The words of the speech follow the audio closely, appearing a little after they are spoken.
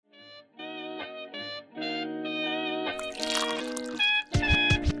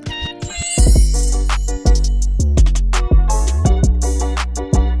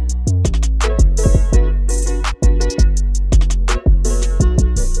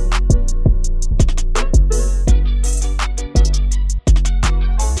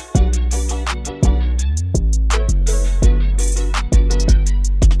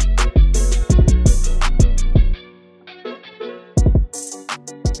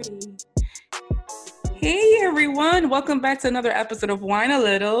Hey everyone, welcome back to another episode of Wine a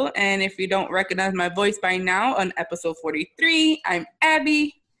Little. And if you don't recognize my voice by now, on episode 43, I'm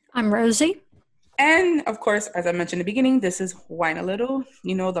Abby. I'm Rosie. And of course, as I mentioned in the beginning, this is Wine a Little,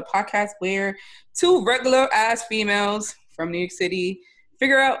 the podcast where two regular ass females from New York City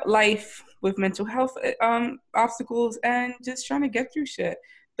figure out life with mental health obstacles and just trying to get through shit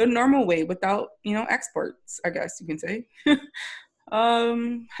the normal way without, experts, I guess you can say.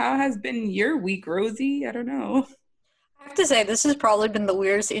 How has been your week, Rosie? I don't know. I have to say, this has probably been the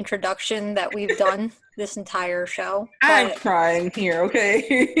weirdest introduction that we've done this entire show. I'm crying here,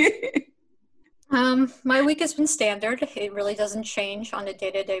 okay? My week has been standard. It really doesn't change on a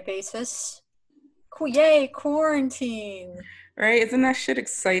day-to-day basis. Yay, quarantine! Right? Isn't that shit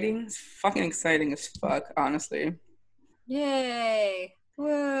exciting? It's fucking exciting as fuck, honestly. Yay!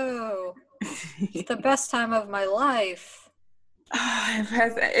 Woo! It's the best time of my life.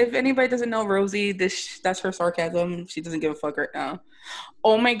 If anybody doesn't know Rosie, that's her sarcasm. She doesn't give a fuck right now.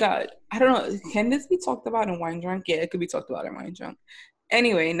 Oh my god. I don't know. Can this be talked about in Wine Drunk? Yeah, it could be talked about in Wine Drunk.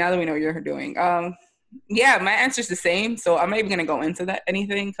 Anyway, now that we know what you're doing. Yeah, my answer's the same. So I'm not even gonna go into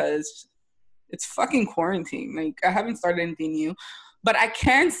anything because it's fucking quarantine. Like, I haven't started anything new. But I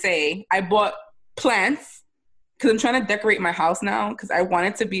can say I bought plants because I'm trying to decorate my house now because I want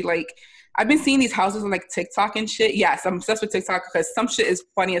it to be like, I've been seeing these houses on like TikTok and shit. Yes, I'm obsessed with TikTok because some shit is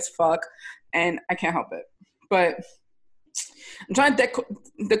funny as fuck and I can't help it. But I'm trying to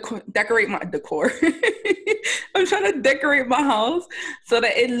decorate my decor. I'm trying to decorate my house so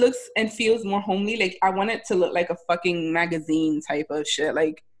that it looks and feels more homely. Like, I want it to look like a fucking magazine type of shit.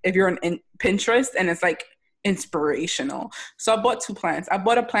 Like, if you're on Pinterest and it's like inspirational. So I bought two plants. I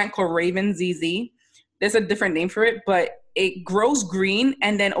bought a plant called Raven ZZ. There's a different name for it, but it grows green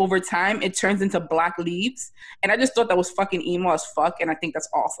and then over time it turns into black leaves. And I just thought that was fucking emo as fuck, and I think that's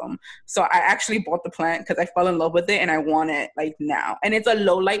awesome. So I actually bought the plant because I fell in love with it and I want it like now. And it's a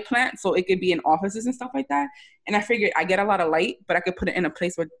low light plant, so it could be in offices and stuff like that. And I figured I get a lot of light, but I could put it in a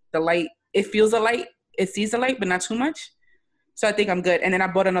place where the light, it feels the light, it sees the light, but not too much. So I think I'm good. And then I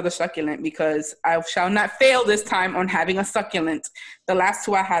bought another succulent because I shall not fail this time on having a succulent. The last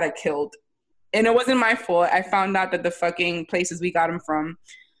two I had, I killed. And it wasn't my fault. I found out that the fucking places we got them from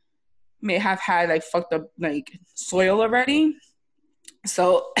may have had like fucked up like soil already.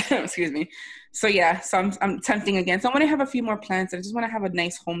 So, excuse me. So yeah, so I'm tempting again. So I want to have a few more plants. I just want to have a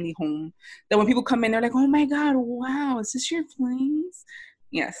nice homely home that when people come in, they're like, oh my God, wow, is this your place?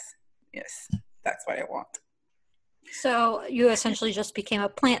 Yes, that's what I want. So you essentially just became a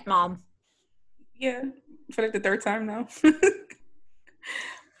plant mom. Yeah, for like the third time now.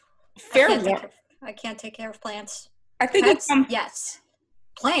 I can't take care of plants. I think Pets, yes.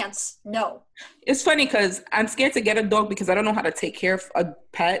 Plants, no. It's funny because I'm scared to get a dog because I don't know how to take care of a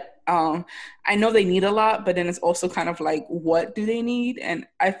pet. I know they need a lot, but then it's also kind of like, what do they need? And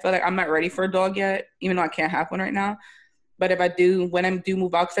I feel like I'm not ready for a dog yet, even though I can't have one right now. But if I do, when I do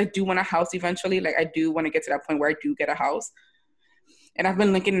move out, because I do want a house eventually, like I do want to get to that point where I do get a house. And I've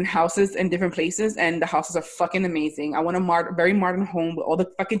been looking in houses in different places, and the houses are fucking amazing. I want a very modern home with all the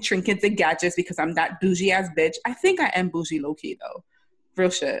fucking trinkets and gadgets because I'm that bougie ass bitch. I think I am bougie low key though. Real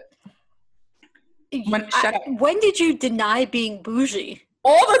shit. Shut up. When did you deny being bougie?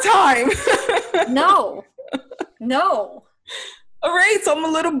 All the time. No. All right, so I'm a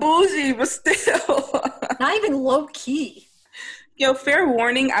little bougie, but still. Not even low key. Yo, fair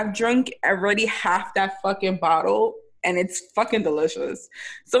warning, I've drunk already half that fucking bottle. And it's fucking delicious.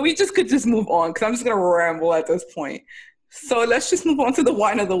 So we could just move on because I'm just going to ramble at this point. So let's just move on to the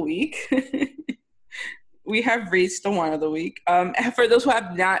wine of the week. We have reached the wine of the week. For those who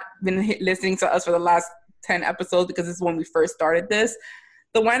have not been listening to us for the last 10 episodes, because this is when we first started this,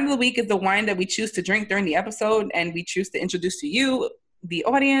 the wine of the week is the wine that we choose to drink during the episode and we choose to introduce to you, the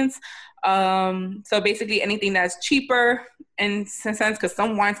audience. So basically anything that's cheaper in a sense, because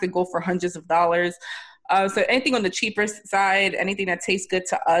some wines could go for hundreds of dollars. So anything on the cheaper side, anything that tastes good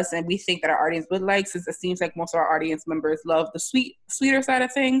to us and we think that our audience would like, since it seems like most of our audience members love the sweeter side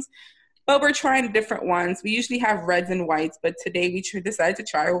of things. But we're trying different ones. We usually have reds and whites, but today we decided to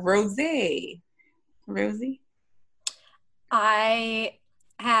try rosé. Rosie? I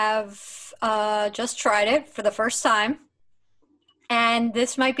have just tried it for the first time. And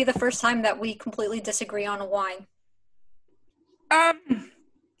this might be the first time that we completely disagree on a wine.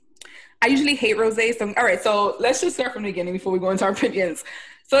 I usually hate rosé. So, all right, so let's just start from the beginning before we go into our opinions.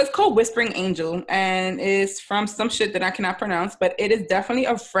 So it's called Whispering Angel, and it's from some shit that I cannot pronounce, but it is definitely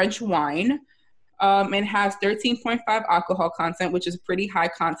a French wine. It has 13.5 alcohol content, which is pretty high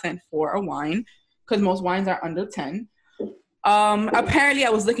content for a wine, because most wines are under 10. Apparently I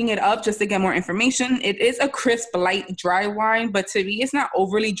was looking it up just to get more information. It is a crisp, light, dry wine, but to me it's not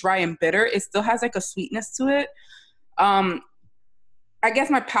overly dry and bitter. It still has like a sweetness to it. I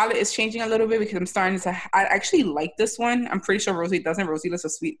guess my palate is changing a little bit because I'm starting to. I actually like this one. I'm pretty sure Rosie doesn't. Rosie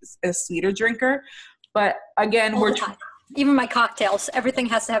is a sweeter drinker, but again, even my cocktails, everything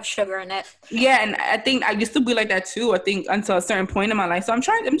has to have sugar in it. Yeah, and I think I used to be like that too. I think until a certain point in my life. So I'm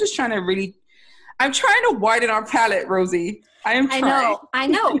trying to widen our palate, Rosie. I am trying. I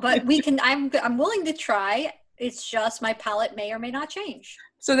know, but we can. I'm willing to try. It's just my palate may or may not change.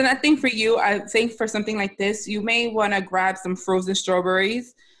 So then I think for you, I think for something like this, you may want to grab some frozen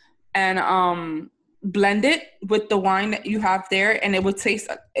strawberries and blend it with the wine that you have there. And it would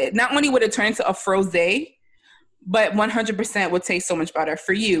taste, not only would it turn into a frosé, but 100% would taste so much better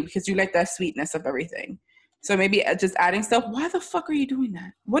for you because you like that sweetness of everything. So maybe just adding stuff. Why the fuck are you doing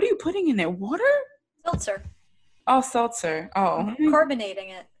that? What are you putting in there? Water? Seltzer. Oh, seltzer. Oh. I'm carbonating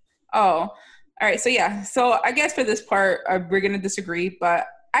it. Oh. All right, so yeah. So I guess for this part, we're going to disagree, but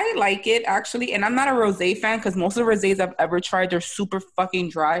I like it, actually. And I'm not a rosé fan because most of the rosés I've ever tried, they're super fucking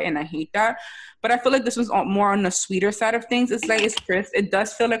dry, and I hate that. But I feel like this was more on the sweeter side of things. It's like it's crisp. It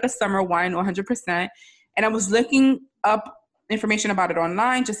does feel like a summer wine, 100%. And I was looking up information about it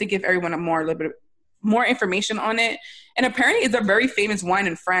online just to give everyone a little bit more information on it. And apparently it's a very famous wine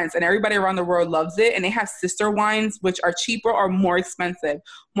in France and everybody around the world loves it. And they have sister wines, which are cheaper or more expensive.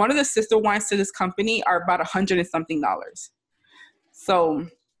 One of the sister wines to this company are about $100 and something. So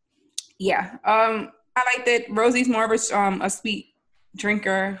yeah, I liked it. Rosie's more of a sweet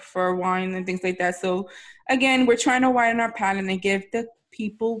drinker for wine and things like that. So again, we're trying to widen our palate and give the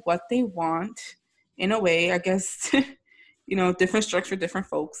people what they want in a way, I guess, different structure, different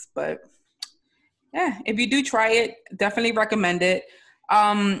folks, but yeah, if you do try it, definitely recommend it.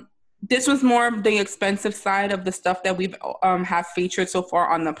 This was more of the expensive side of the stuff that we've have featured so far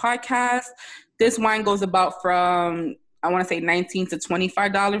on the podcast. This wine goes about from, I want to say $19 to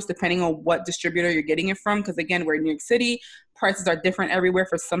 $25, depending on what distributor you're getting it from. Because again, we're in New York City. Prices are different everywhere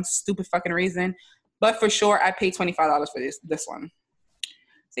for some stupid fucking reason. But for sure, I paid $25 for this one.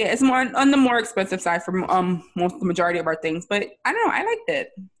 So yeah, it's more on the more expensive side for the majority of our things. But I don't know, I liked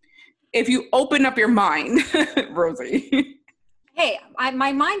it. If you open up your mind, Rosie. Hey,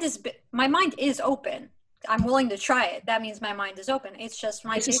 my mind is open. I'm willing to try it. That means my mind is open. It's just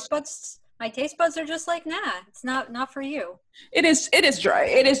my taste buds are just like, nah, it's not for you. It is dry.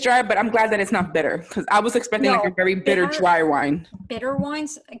 It is dry, but I'm glad that it's not bitter because I was expecting like a very bitter, dry wine. Bitter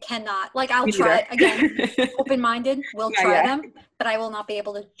wines cannot. Like I'll try it again. Open-minded, we'll try them, but I will not be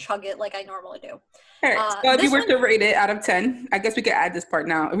able to chug it like I normally do. All right. So if you were to rate it out of 10, I guess we could add this part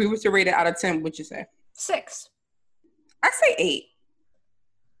now. If we were to rate it out of 10, what'd you say? 6. I'd say 8.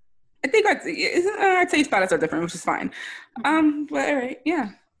 I think our taste palates are different, which is fine. But all right,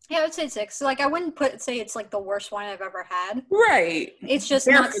 yeah. Yeah, I would say 6. So, like, I wouldn't say it's like the worst wine I've ever had. Right. It's just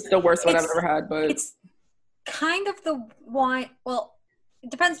it's the worst one I've ever had, but it's kind of the wine. Well,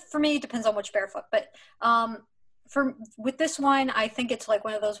 it depends. For me, it depends on which Barefoot. But with this wine, I think it's like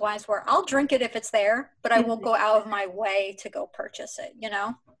one of those wines where I'll drink it if it's there, but I won't go out of my way to go purchase it.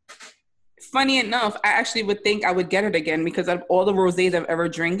 Funny enough, I actually would think I would get it again because of all the rosés I've ever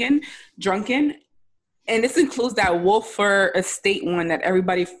drunken, and this includes that Wolfer Estate one that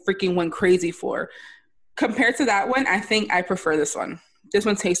everybody freaking went crazy for. Compared to that one, I think I prefer this one. This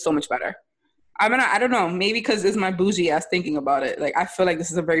one tastes so much better. I don't know, maybe because it's my bougie ass thinking about it. Like, I feel like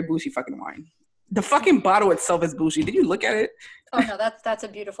this is a very bougie fucking wine. The fucking bottle itself is bougie. Did you look at it? Oh no, that's a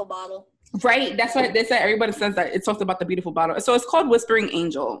beautiful bottle. Right, that's what they said. Everybody says that it talks about the beautiful bottle. So it's called Whispering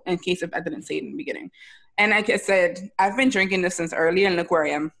Angel, in case if I didn't say it in the beginning. And like I said, I've been drinking this since early, and look where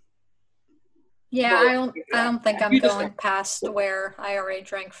I am. Yeah, I don't think I'm going past where I already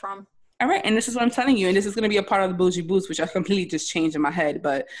drank from. All right, and this is what I'm telling you, and this is going to be a part of the Bougie Boost, which I completely just changed in my head.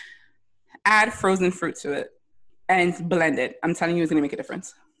 But add frozen fruit to it and blend it. I'm telling you, it's going to make a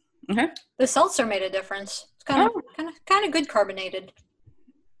difference. Okay. The seltzer made a difference. It's kind of good carbonated.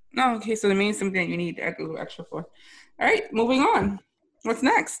 Oh, okay. So that means something you need a little extra for. All right, moving on. What's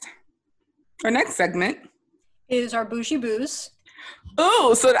next? Our next segment is our Bougie Booze.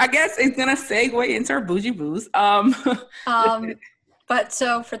 Oh, so I guess it's gonna segue into our Bougie Booze. But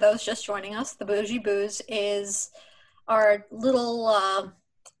so for those just joining us, the Bougie Booze is our little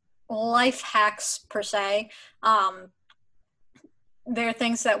life hacks per se. They're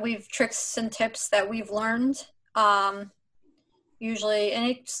things that tricks and tips that we've learned. Usually, and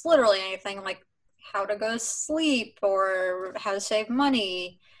it's literally anything like how to go to sleep or how to save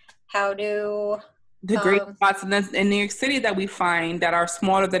money, how to... The great spots in New York City that we find that are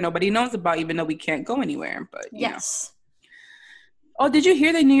smaller that nobody knows about, even though we can't go anywhere. But yes. Oh, did you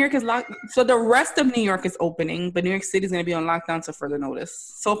hear that New York is locked? So the rest of New York is opening, but New York City is going to be on lockdown until further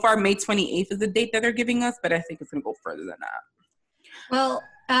notice. So far, May 28th is the date that they're giving us, but I think it's going to go further than that. Well,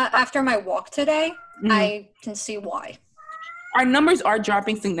 after my walk today, I can see why. Our numbers are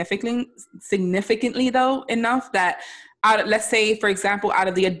dropping significantly though, enough that let's say, for example, out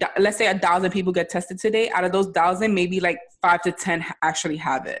of let's say 1,000 people get tested today, out of those 1,000, maybe like 5 to 10 actually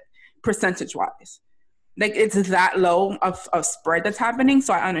have it, percentage wise. Like it's that low of spread that's happening.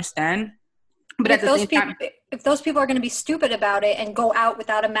 So I understand. But if those people are going to be stupid about it and go out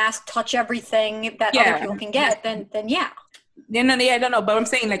without a mask, touch everything that other people can get, then yeah. I don't know, but I'm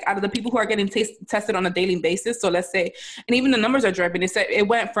saying like out of the people who are getting tested on a daily basis, so let's say, and even the numbers are dropping. It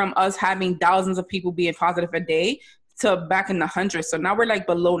went from us having thousands of people being positive a day to back in the hundreds. So now we're like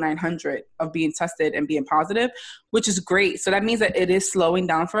below 900 of being tested and being positive, which is great. So that means that it is slowing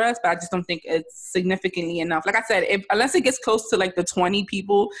down for us, but I just don't think it's significantly enough. Like I said, unless it gets close to like the 20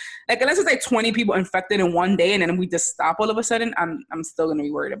 people, like unless it's like 20 people infected in one day and then we just stop all of a sudden, I'm still going to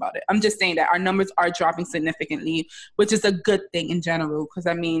be worried about it. I'm just saying that our numbers are dropping significantly, which is a good thing in general, because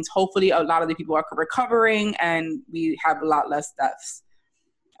that means hopefully a lot of the people are recovering and we have a lot less deaths.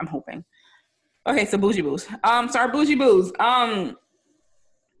 I'm hoping. Okay, so bougie boos. So our bougie boos.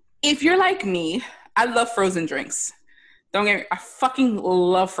 If you're like me, I love frozen drinks. Don't get me, I fucking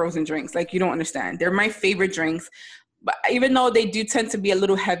love frozen drinks. Like, you don't understand. They're my favorite drinks. But even though they do tend to be a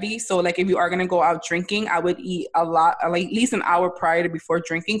little heavy, so like if you are gonna go out drinking, I would eat a lot, like at least an hour prior to before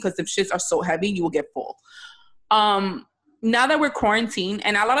drinking, because if shits are so heavy, you will get full. Now that we're quarantined,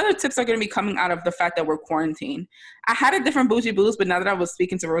 and a lot of the tips are going to be coming out of the fact that we're quarantined. I had a different bougie booze, but now that I was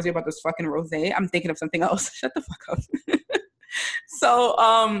speaking to Rosie about this fucking rosé, I'm thinking of something else. Shut the fuck up. So,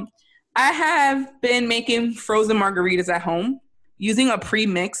 I have been making frozen margaritas at home using a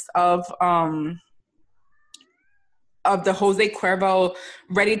pre-mix of the Jose Cuervo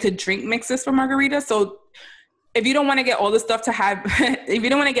ready to drink mixes for margaritas. So if you don't want to get all the stuff if you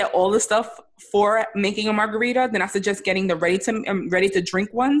don't want to get all the stuff for making a margarita, then I suggest getting the ready to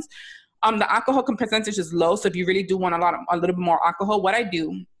drink ones. The alcohol percentage is low, so if you really do want a little bit more alcohol, what I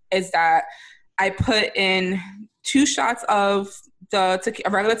do is that I put in 2 shots of the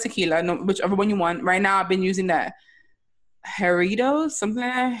regular tequila, whichever one you want. Right now, I've been using that Herraduras, something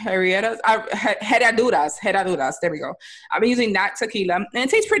like that. Herraduras. There we go. I've been using that tequila, and it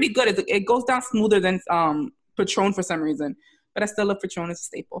tastes pretty good. It goes down smoother than Patron for some reason, but I still love Patron as a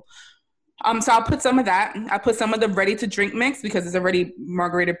staple. So I'll put some of that. I put some of the ready to drink mix because it's already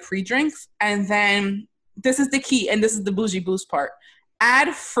margarita pre-drinks. And then this is the key, and this is the bougie boost part.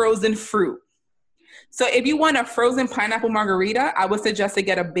 Add frozen fruit. So if you want a frozen pineapple margarita, I would suggest to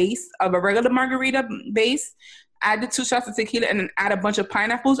get a base of a regular margarita base, add the 2 shots of tequila, and then add a bunch of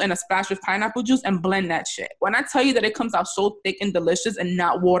pineapples and a splash of pineapple juice and blend that shit. When I tell you that it comes out so thick and delicious and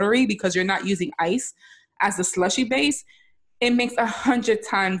not watery because you're not using ice as the slushy base, it makes 100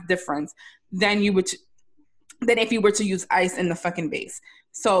 times difference than if you were to use ice in the fucking base.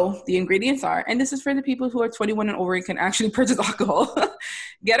 So the ingredients are, and this is for the people who are 21 and over and can actually purchase alcohol.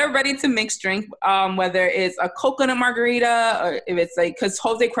 Get a ready to mix drink, whether it's a coconut margarita or if it's like, because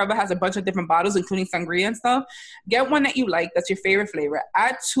Jose Cuervo has a bunch of different bottles, including sangria and stuff. Get one that you like, that's your favorite flavor.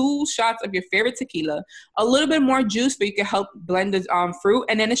 Add 2 shots of your favorite tequila, a little bit more juice so you can help blend the fruit,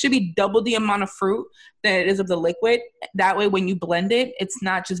 and then it should be double the amount of fruit than it is of the liquid. That way, when you blend it, it's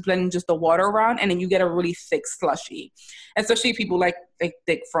not just blending just the water around, and then you get a really thick slushy. Especially people like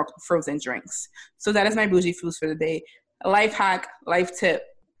thick frozen drinks. So that is my bougie foods for the day. A life hack, life tip,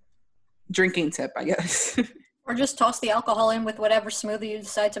 drinking tip, I guess. Or just toss the alcohol in with whatever smoothie you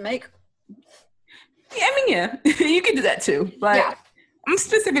decide to make. Yeah, I mean, yeah, you can do that too. But yeah. I'm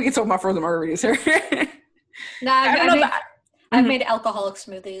specifically talking about frozen margaritas here. Nah, I've made alcoholic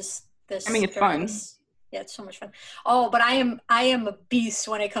smoothies. It's fun. Yeah, it's so much fun. Oh, but I am a beast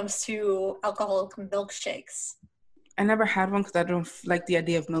when it comes to alcoholic milkshakes. I never had one because I don't like the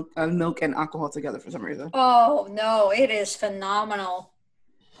idea of milk and alcohol together for some reason. Oh, no, it is phenomenal.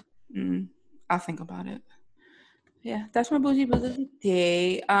 I'll think about it. Yeah, that's my bougie booze of the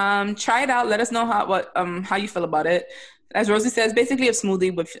day. Try it out. Let us know how you feel about it. As Rosie says, basically a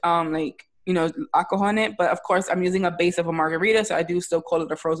smoothie with alcohol in it. But of course, I'm using a base of a margarita, so I do still call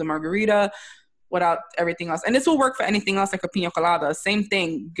it a frozen margarita without everything else. And this will work for anything else like a pina colada. Same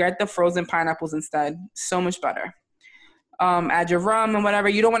thing. Get the frozen pineapples instead. So much better. Add your rum and whatever.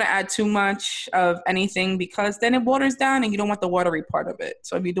 You don't want to add too much of anything because then it waters down and you don't want the watery part of it.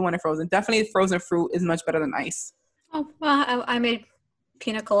 So if you do want it frozen, definitely frozen fruit is much better than ice. Oh, well, I made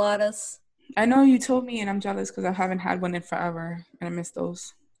pina coladas. I know you told me and I'm jealous because I haven't had one in forever and I miss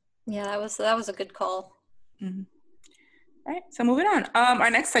those. Yeah, that was a good call. Mm-hmm. All right, so moving on.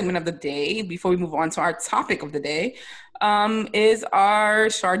 Our next segment of the day, before we move on to our topic of the day, is our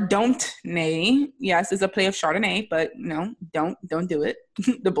Chardonnay. Yes, it's a play of Chardonnay, but no, don't do it.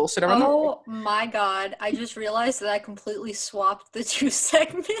 The bullshit around. Oh my god! I just realized that I completely swapped the two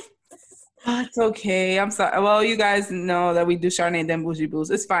segments. Oh, it's okay. I'm sorry. Well, you guys know that we do Chardonnay and then Bougie Booze.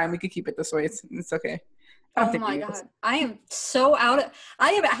 It's fine. We could keep it this way. It's okay. Oh my god! I am out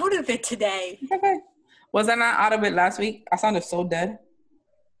of it today. Okay. Was I not out of it last week? I sounded so dead.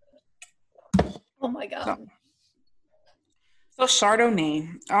 Oh my god. So Chardonnay.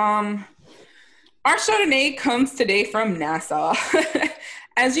 Our Chardonnay comes today from NASA.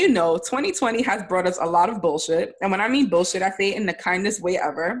 As you know, 2020 has brought us a lot of bullshit. And when I mean bullshit, I say it in the kindest way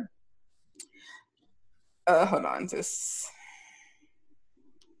ever. Hold on,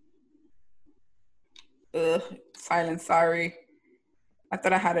 silence, sorry. I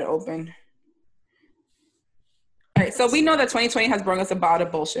thought I had it open. All right, so we know that 2020 has brought us about a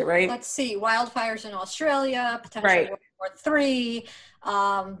bullshit, right? Let's see. Wildfires in Australia, potential World War III.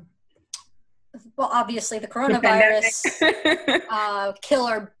 Well, obviously the coronavirus,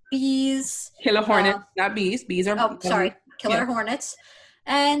 killer bees. Killer hornets, not bees. Bees are... Oh, sorry. Killer hornets.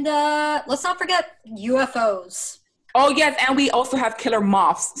 And let's not forget UFOs. Oh, yes. And we also have killer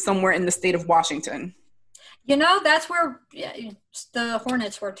moths somewhere in the state of Washington. You know, that's where the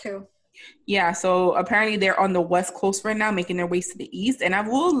hornets were too. Yeah, so apparently they're on the West Coast right now, making their ways to the East. And I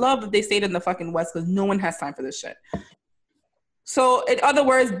would love if they stayed in the fucking West because no one has time for this shit. So in other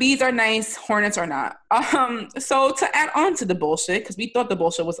words, bees are nice, hornets are not. So to add on to the bullshit, because we thought the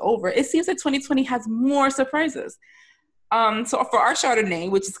bullshit was over, it seems that 2020 has more surprises. So for our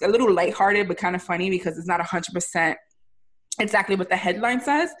Chardonnay, which is a little lighthearted but kind of funny because it's not 100% exactly what the headline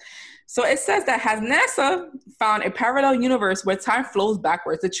says. So it says that has NASA found a parallel universe where time flows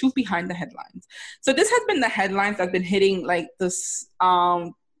backwards, the truth behind the headlines. So this has been the headlines that's been hitting like this,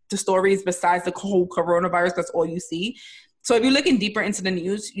 the stories besides the whole coronavirus, that's all you see. So if you're looking deeper into the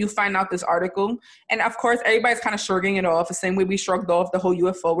news, you find out this article. And of course, everybody's kind of shrugging it off the same way we shrugged off the whole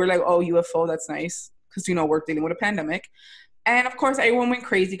UFO. We're like, oh, UFO, that's nice. Because, you know, we're dealing with a pandemic. And of course, everyone went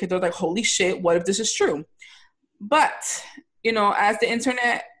crazy because they're like, holy shit, what if this is true? But, you know, as the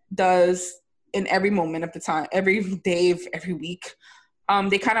internet does in every moment of the time, every day, every week,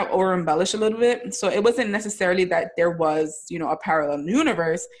 they kind of over-embellish a little bit. So it wasn't necessarily that there was, you know, a parallel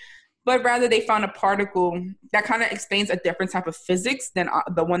universe, but rather they found a particle that kind of explains a different type of physics than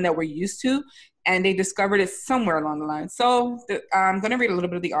the one that we're used to. And they discovered it somewhere along the line. So I'm going to read a little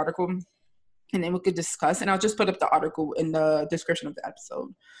bit of the article and then we could discuss. And I'll just put up the article in the description of the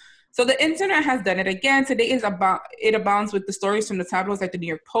episode. So the internet has done it again. Today it abounds with the stories from the tabloids like the New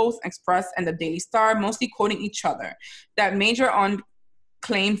York Post, Express, and the Daily Star, mostly quoting each other, that major on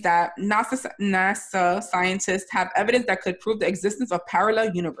claims that NASA scientists have evidence that could prove the existence of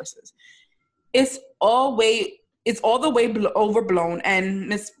parallel universes. It's all the way overblown and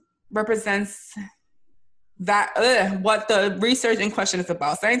misrepresents what the research in question is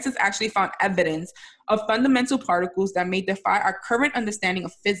about. Scientists actually found evidence of fundamental particles that may defy our current understanding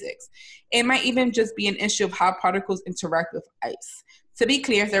of physics. It might even just be an issue of how particles interact with ice. To be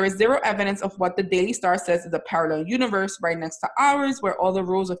clear, there is zero evidence of what the Daily Star says is a parallel universe right next to ours, where all the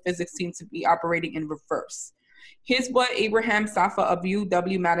rules of physics seem to be operating in reverse. Here's what Abraham Safa of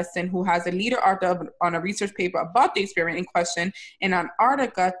UW-Madison, who has a leader author on a research paper about the experiment in question in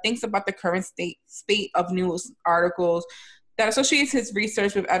Antarctica, thinks about the current spate of news articles that associates his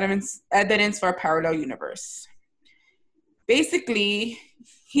research with evidence for a parallel universe. Basically,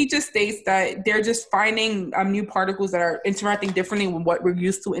 he just states that they're just finding new particles that are interacting differently with what we're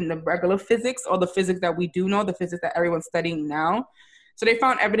used to in the regular physics, or the physics that we do know, the physics that everyone's studying now. So they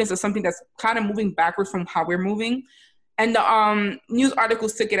found evidence of something that's kind of moving backwards from how we're moving. And the news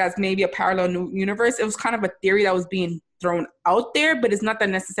articles took it as maybe a parallel universe. It was kind of a theory that was being thrown out there, but it's not that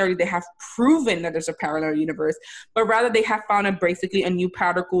necessarily they have proven that there's a parallel universe, but rather they have found basically a new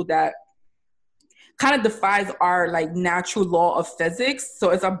particle that kind of defies our like natural law of physics.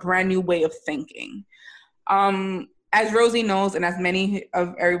 So it's a brand new way of thinking. As Rosie knows, and as many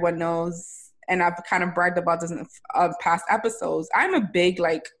of everyone knows, and I've kind of bragged about this in past episodes, I'm a big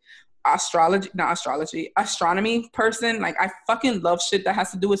like astronomy person. Like I fucking love shit that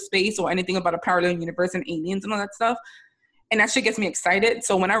has to do with space or anything about a parallel universe and aliens and all that stuff. And that shit gets me excited.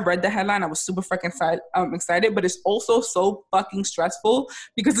 So when I read the headline, I was super fucking excited, but it's also so fucking stressful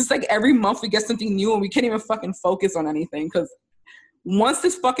because it's like every month we get something new and we can't even fucking focus on anything. Because once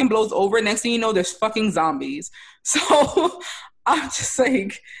this fucking blows over, next thing you know, there's fucking zombies. So I'm just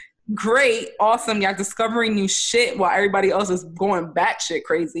like, great, awesome. Y'all discovering new shit while everybody else is going batshit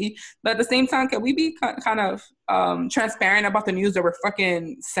crazy. But at the same time, can we be kind of transparent about the news that we're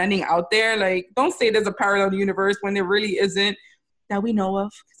fucking sending out there? Like, don't say there's a parallel universe when there really isn't that we know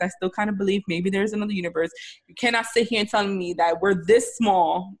of. Because I still kind of believe maybe there's another universe. You cannot sit here and tell me that we're this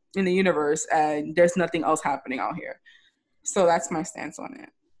small in the universe and there's nothing else happening out here. So that's my stance on it.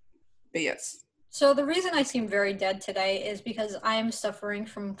 But yes. So the reason I seem very dead today is because I am suffering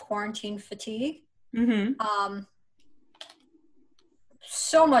from quarantine fatigue.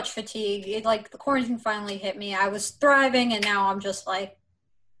 So much fatigue. Like, the quarantine finally hit me. I was thriving, and now I'm just like,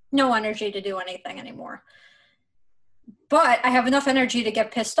 no energy to do anything anymore. But I have enough energy to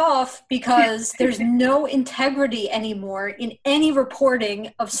get pissed off because there's no integrity anymore in any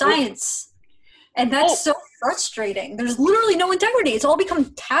reporting of science. And that's so frustrating. There's literally no integrity. It's all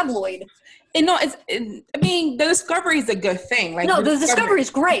become tabloid. And no, I mean, the discovery is a good thing. Like, no, the discovery is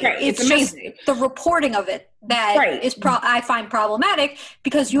great. Right, it's amazing. Just the reporting of it that is I find problematic,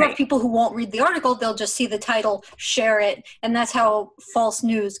 because you have people who won't read the article. They'll just see the title, share it, and that's how false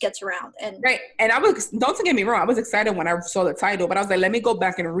news gets around. And and don't get me wrong, I was excited when I saw the title, but I was like, let me go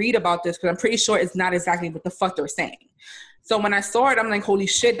back and read about this, because I'm pretty sure it's not exactly what the fuck they're saying. So when I saw it, I'm like, holy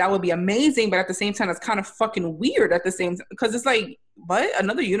shit, that would be amazing. But at the same time, it's kind of fucking weird at the same time, because it's like, what?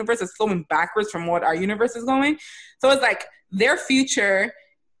 Another universe is going backwards from what our universe is going? So it's like their future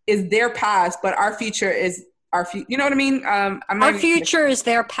is their past, but our future is our future. You know what I mean? Our future is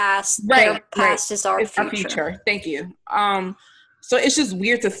their past. Their past is our future. Thank you. So it's just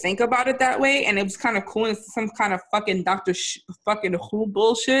weird to think about it that way, and it was kind of cool. It's some kind of fucking fucking Who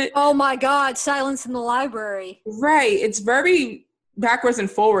bullshit. Oh my God, Silence in the Library. Right. It's very backwards and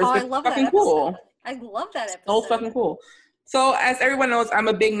forwards. Oh, I love fucking that cool. I love that episode. So fucking cool. So as everyone knows, I'm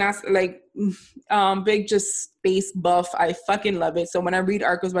a big big just space buff. I fucking love it. So when I read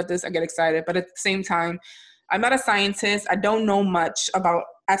articles about this, I get excited. But at the same time, I'm not a scientist. I don't know much about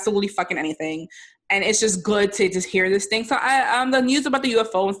absolutely fucking anything. And it's just good to just hear this thing. So the news about the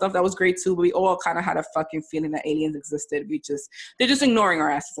UFO and stuff, that was great too. But we all kind of had a fucking feeling that aliens existed. They're just ignoring our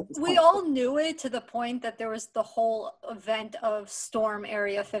asses at this point. We all knew it, to the point that there was the whole event of Storm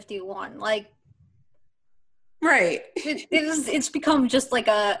Area 51. Like, right. It's become just like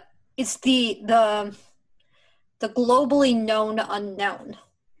it's the globally known unknown.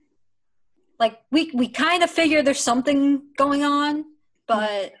 Like, we kind of figure there's something going on,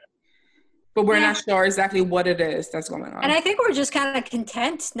 but we're not sure exactly what it is that's going on. And I think we're just kind of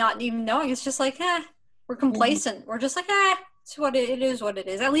content not even knowing. It's just like, we're complacent. We're just like, it's what it is, what it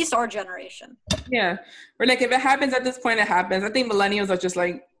is. At least our generation. Yeah. We're like, if it happens at this point, it happens. I think millennials are just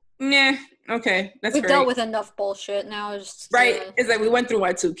like, nah, okay, that's We've dealt with enough bullshit now. It's like we went through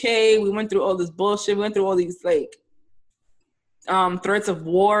Y2K. We went through all this bullshit. We went through all these, like, threats of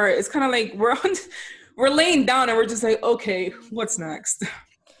war. It's kind of like we're laying down and we're just like, okay, what's next?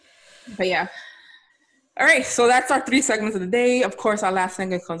 But yeah. All right, so that's our 3 segments of the day. Of course, our last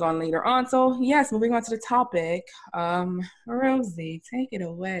segment comes on later on. So yes, moving on to the topic. Rosie, take it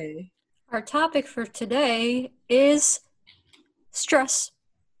away. Our topic for today is stress.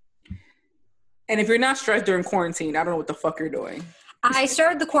 And if you're not stressed during quarantine, I don't know what the fuck you're doing. I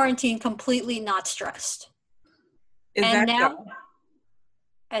started the quarantine completely not stressed. And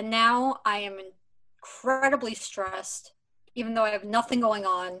now I am incredibly stressed, even though I have nothing going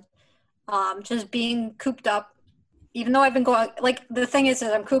on. Just being cooped up, even though I've been going, like, the thing is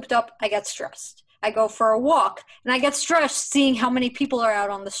that I'm cooped up, I get stressed. I go for a walk, and I get stressed seeing how many people are out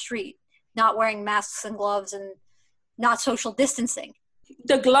on the street, not wearing masks and gloves and not social distancing.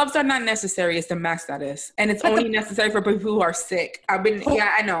 The gloves are not necessary, it's the mask that is. And it's only necessary for people who are sick.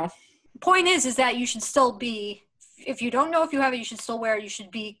 I know. Point is that you should still be, if you don't know if you have it, you should still wear it. You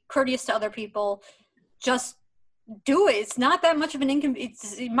should be courteous to other people. Just do it. It's not that much of an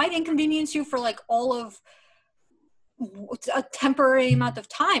inconvenience. It might inconvenience you for like all of a temporary amount of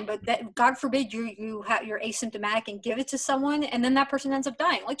time, but that, God forbid, you're asymptomatic and give it to someone, and then that person ends up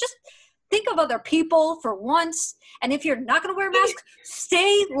dying. Like, just think of other people for once. And if you're not going to wear a mask,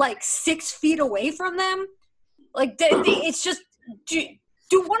 stay like 6 feet away from them. Like, it's just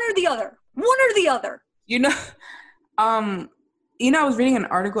do one or the other. One or the other. I was reading an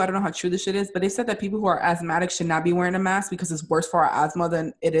article, I don't know how true this shit is, but they said that people who are asthmatic should not be wearing a mask because it's worse for our asthma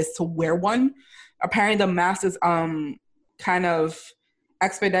than it is to wear one. Apparently the mask is kind of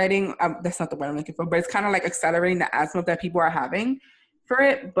expediting, that's not the word I'm looking for, but it's kind of like accelerating the asthma that people are having for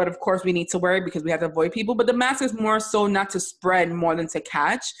it. But of course we need to wear it because we have to avoid people. But the mask is more so not to spread more than to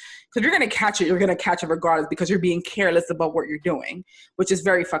catch. Because if you're going to catch it, you're going to catch it regardless because you're being careless about what you're doing, which is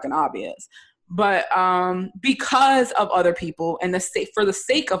very fucking obvious. But because of other people and for the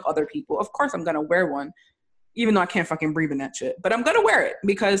sake of other people, of course I'm gonna wear one, even though I can't fucking breathe in that shit. But I'm gonna wear it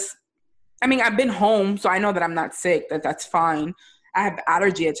because, I mean, I've been home, so I know that I'm not sick. That's fine. I have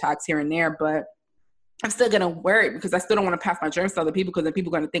allergy attacks here and there, but I'm still gonna wear it because I still don't want to pass my germs to other people because then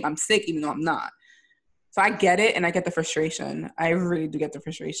people are gonna think I'm sick even though I'm not. So I get it, and I get the frustration. I really do get the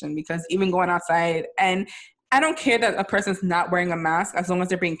frustration because even going outside, and I don't care that a person's not wearing a mask as long as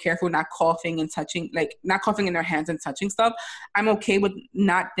they're being careful, not coughing and touching, like not coughing in their hands and touching stuff. I'm okay with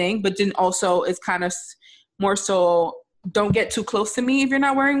not thing, but then also it's kind of more so don't get too close to me if you're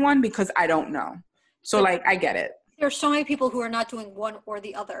not wearing one because I don't know. So like I get it. There's so many people who are not doing one or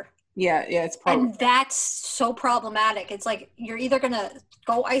the other. Yeah, it's probably. And that's so problematic. It's like you're either going to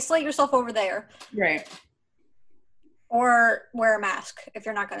go isolate yourself over there. Right. Or wear a mask if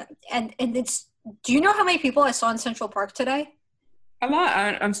you're not going to. And it's, do you know how many people I saw in Central Park today? A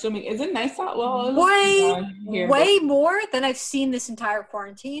lot. I'm assuming. Is it nice out? Well, way more than I've seen this entire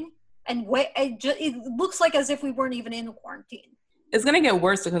quarantine. And it looks like as if we weren't even in quarantine. It's going to get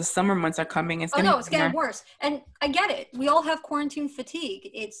worse because summer months are coming. It's getting worse. And I get it. We all have quarantine fatigue.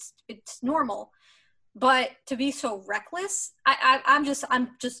 It's normal. But to be so reckless, I'm just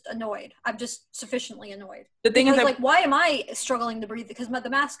annoyed. I'm just sufficiently annoyed. The thing is, like, why am I struggling to breathe? Because the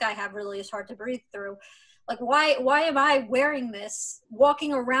mask I have really is hard to breathe through. Like, why am I wearing this,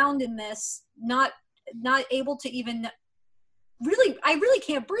 walking around in this, not able to even really, I really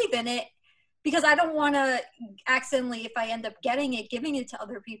can't breathe in it because I don't want to accidentally, if I end up getting it, giving it to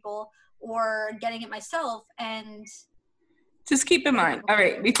other people or getting it myself. And just keep in mind, all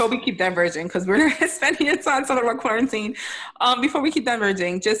right, before we keep diverging, because we're not spending a ton talking about quarantine, before we keep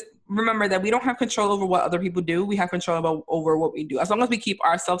diverging, just remember that we don't have control over what other people do. We have control over what we do. As long as we keep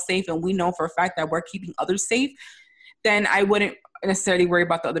ourselves safe and we know for a fact that we're keeping others safe, then I wouldn't necessarily worry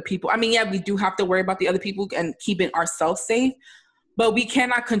about the other people. I mean, yeah, we do have to worry about the other people and keeping ourselves safe, but we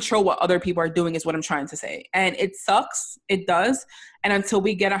cannot control what other people are doing is what I'm trying to say. And it sucks. It does. And until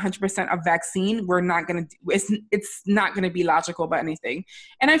we get 100% of vaccine, we're not going to, it's not going to be logical about anything.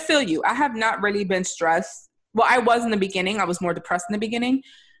 And I feel you. I have not really been stressed. Well, I was in the beginning. I was more depressed in the beginning,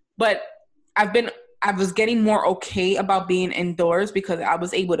 but I was getting more okay about being indoors because I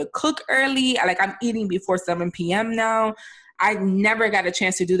was able to cook early. I'm eating before 7 p.m. now. I never got a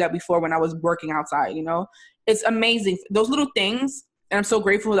chance to do that before when I was working outside, you know? It's amazing. Those little things, and I'm so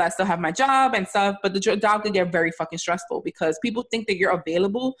grateful that I still have my job and stuff, but the job can get very fucking stressful because people think that you're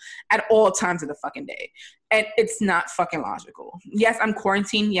available at all times of the fucking day. And it's not fucking logical. Yes, I'm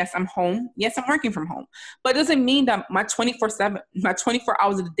quarantined. Yes, I'm home. Yes, I'm working from home. But it doesn't mean that my 24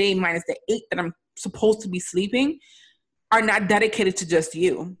 hours of the day minus the 8 that I'm supposed to be sleeping are not dedicated to just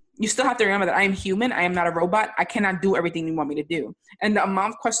you. You still have to remember that I am human. I am not a robot. I cannot do everything you want me to do. And the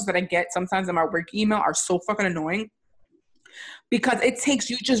amount of questions that I get sometimes in my work email are so fucking annoying because it takes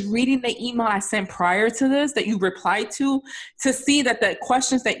you just reading the email I sent prior to this that you replied to see that the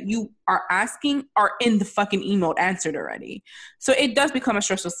questions that you are asking are in the fucking email answered already. So it does become a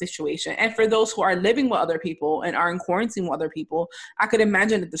stressful situation. And for those who are living with other people and are in quarantine with other people, I could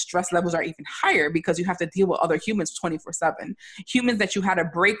imagine that the stress levels are even higher because you have to deal with other humans 24/7. Humans that you had a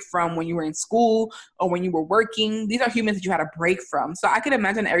break from when you were in school or when you were working. These are humans that you had a break from. So I could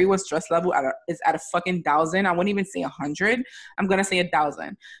imagine everyone's stress level is at a fucking 1,000. I wouldn't even say 100. I'm going to say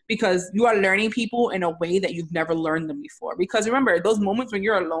 1,000 because you are learning people in a way that you've never learned them before. Because remember, those moments when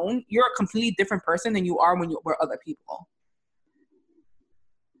you're alone, you're a completely different person than you are when you're with other people.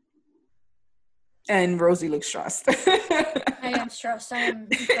 And Rosie looks stressed. I am stressed. I am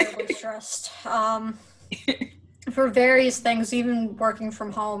incredibly stressed. For various things, even working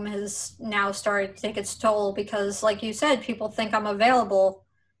from home has now started to take its toll because, like you said, people think I'm available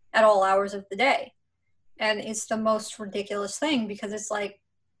at all hours of the day. And it's the most ridiculous thing because it's like,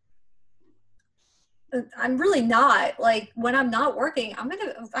 I'm really not. Like, when I'm not working,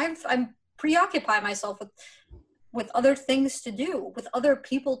 I'm preoccupy myself with other things to do, with other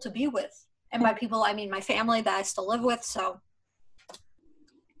people to be with. And by people, I mean my family that I still live with. So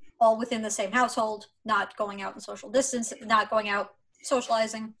all within the same household, not going out in social distance, not going out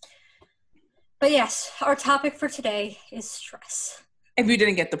socializing. But yes, our topic for today is stress. If you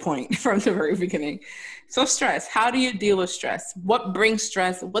didn't get the point from the very beginning. So stress, how do you deal with stress? What brings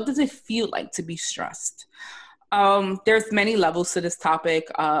stress? What does it feel like to be stressed? There's many levels to this topic.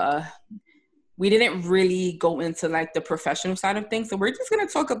 We didn't really go into like the professional side of things. So we're just going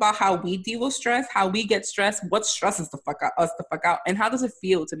to talk about how we deal with stress, how we get stressed, what stresses us the fuck out, and how does it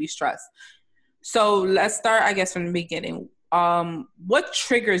feel to be stressed? So let's start, I guess, from the beginning. What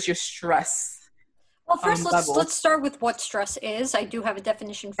triggers your stress? Well, first level. let's start with what stress is. I do have a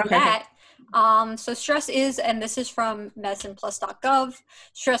definition for Okay. that. So stress is, and this is from medicineplus.gov,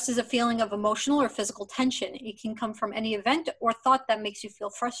 stress is a feeling of emotional or physical tension. It can come from any event or thought that makes you feel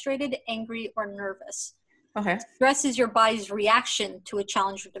frustrated, angry, or nervous. Okay. Stress is your body's reaction to a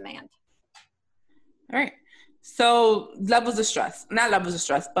challenge or demand. All right. So levels of stress, not levels of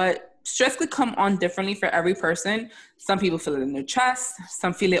stress, but stress could come on differently for every person. Some people feel it in their chest.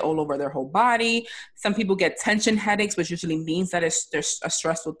 Some feel it all over their whole body. Some people get tension headaches, which usually means that there's a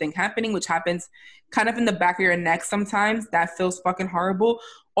stressful thing happening, which happens kind of in the back of your neck sometimes. That feels fucking horrible.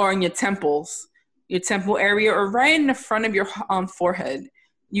 Or in your temples, your temple area, or right in the front of your forehead.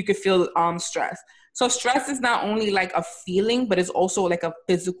 You could feel stress. So stress is not only like a feeling, but it's also like a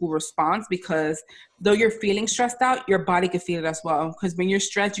physical response, because though you're feeling stressed out, your body can feel it as well. Because when you're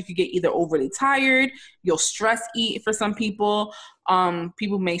stressed, you could get either overly tired, you'll stress eat for some people.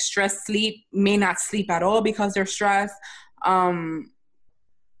 People may stress sleep, may not sleep at all because they're stressed,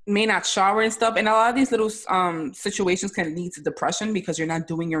 may not shower and stuff. And a lot of these little situations can lead to depression because you're not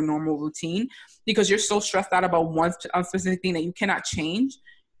doing your normal routine, because you're so stressed out about one specific thing that you cannot change,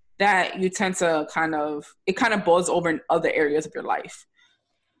 that you tend to it kind of boils over in other areas of your life.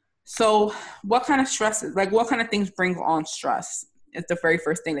 So what kind of stresses, like what kind of things bring on stress is the very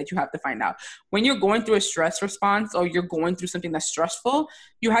first thing that you have to find out. When you're going through a stress response or you're going through something that's stressful,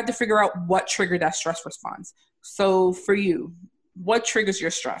 you have to figure out what triggered that stress response. So for you, what triggers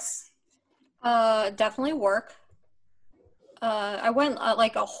your stress? Definitely work. I went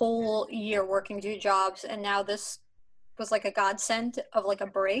like a whole year working 2 jobs, and now this was like a godsend of like a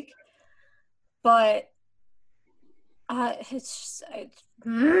break. But work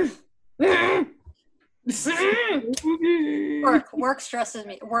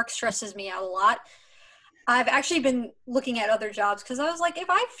stresses me out a lot. I've actually been looking at other jobs because I was like, if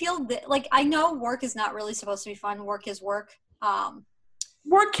I feel like, I know work is not really supposed to be fun. Work is work.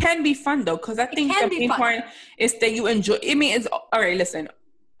 Work can be fun though, because I think the main point is that you enjoy. I mean, it's all right. Listen,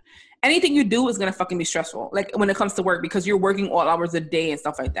 anything you do is gonna fucking be stressful. Like when it comes to work, because you're working all hours a day and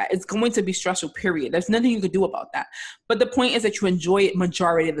stuff like that. It's going to be stressful. Period. There's nothing you could do about that. But the point is that you enjoy it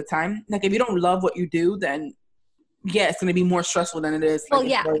majority of the time. Like if you don't love what you do, then yeah, it's gonna be more stressful than it is. Well,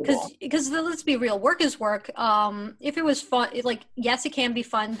 yeah, because let's be real, work is work. If it was fun, yes, it can be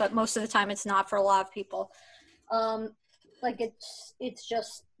fun, but most of the time it's not for a lot of people. Like it's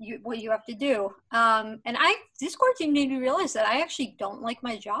just what you have to do. And this quarantine made me realize that I actually don't like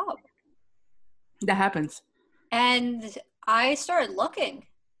my job. That happens. And I started looking.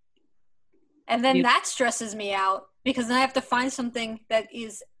 And then that stresses me out, because then I have to find something that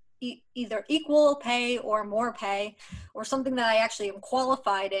is either equal pay or more pay, or something that I actually am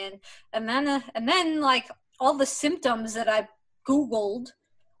qualified in. And then like all the symptoms that I Googled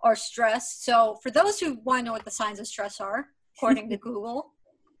are stress. So for those who want to know what the signs of stress are, according to Google,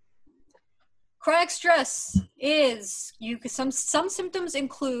 chronic stress is some symptoms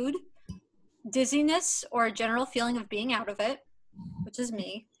include dizziness or a general feeling of being out of it, which is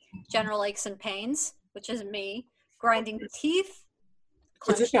me, general aches and pains, which is me, grinding teeth,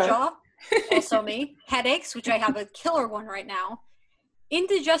 clenched jaw, also me, headaches, which I have a killer one right now,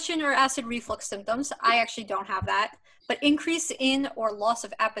 indigestion or acid reflux symptoms. I actually don't have that, but increase in or loss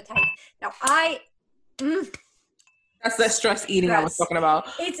of appetite. Now that's the stress eating I was talking about.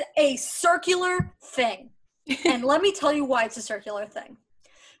 It's a circular thing. And let me tell you why it's a circular thing.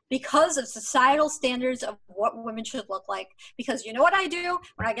 Because of societal standards of what women should look like. Because you know what I do?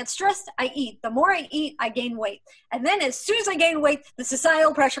 When I get stressed, I eat. The more I eat, I gain weight. And then as soon as I gain weight, the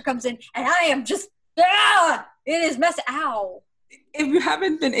societal pressure comes in, and I am just, it is messy. Ow. If you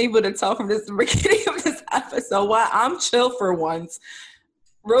haven't been able to tell from the beginning of this episode, why I'm chill for once,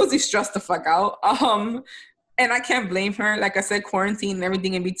 Rosie's stressed the fuck out. And I can't blame her. Like I said, quarantine and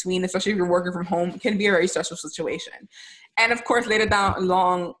everything in between, especially if you're working from home, can be a very stressful situation. And of course, later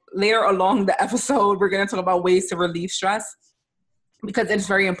along the episode, we're going to talk about ways to relieve stress, because it's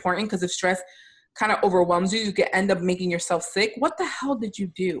very important. Because if stress kind of overwhelms you, you could end up making yourself sick. What the hell did you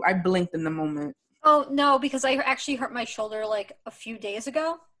do? I blinked in the moment. Oh, no, because I actually hurt my shoulder like a few days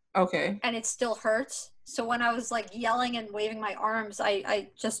ago. Okay. And it still hurts. So when I was like yelling and waving my arms, I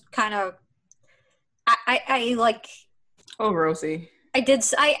just kind of, I like. Oh, Rosie.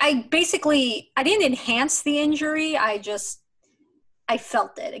 I basically, I didn't enhance the injury. I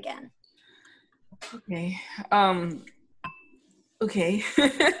felt it again. Okay. Okay.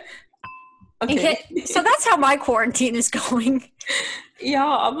 Okay. So that's how my quarantine is going.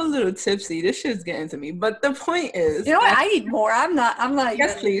 Y'all, I'm a little tipsy. This shit's getting to me. But the point is, you know what? I need more. I'm not.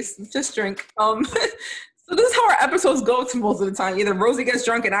 Yes, please. Just drink. So So this is how our episodes go to most of the time. Either Rosie gets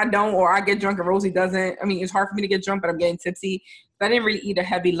drunk and I don't, or I get drunk and Rosie doesn't. I mean, it's hard for me to get drunk, but I'm getting tipsy. I didn't really eat a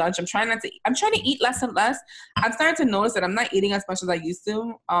heavy lunch. I'm trying to eat less and less. I'm starting to notice that I'm not eating as much as I used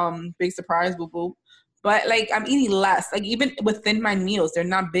to. Big surprise, boo boo. But like I'm eating less. Like even within my meals, they're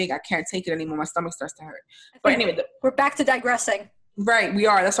not big. I can't take it anymore. My stomach starts to hurt. But anyway, we're back to digressing. Right, we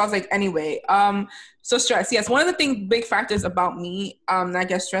are. That's why I was like, anyway. So stress. Yes, one of the big factors about me, that I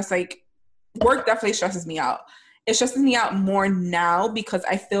get stressed, like work definitely stresses me out. It stresses me out more now because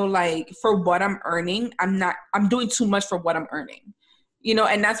I feel like for what I'm earning, I'm doing too much for what I'm earning. You know,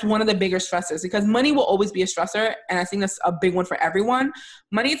 and that's one of the bigger stressors because money will always be a stressor. And I think that's a big one for everyone.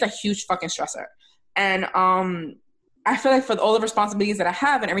 Money is a huge fucking stressor. And I feel like for all the responsibilities that I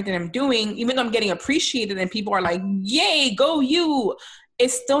have and everything I'm doing, even though I'm getting appreciated and people are like, yay, go you,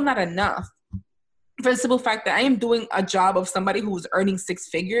 it's still not enough. For the simple fact that I am doing a job of somebody who's earning 6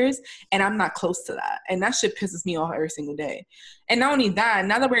 figures and I'm not close to that. And that shit pisses me off every single day. And not only that,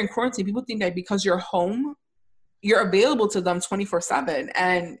 now that we're in quarantine, people think that because you're home, you're available to them 24/7.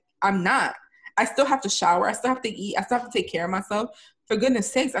 And I'm not. I still have to shower. I still have to eat. I still have to take care of myself. For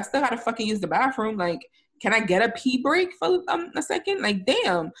goodness sakes, I still got to fucking use the bathroom. Like, can I get a pee break for a second? Like,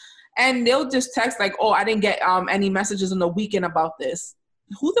 damn. And they'll just text like, oh, I didn't get any messages on the weekend about this.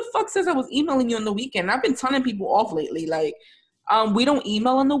 Who the fuck says I was emailing you on the weekend? I've been telling people off lately. Like, we don't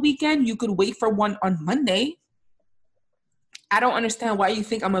email on the weekend. You could wait for one on Monday. I don't understand why you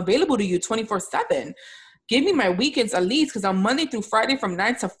think I'm available to you 24/7. Give me my weekends at least, because on Monday through Friday from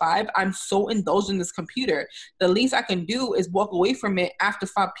 9 to 5, I'm so indulged in this computer. The least I can do is walk away from it after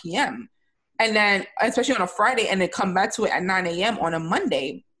 5 p.m. And then, especially on a Friday, and then come back to it at 9 a.m. on a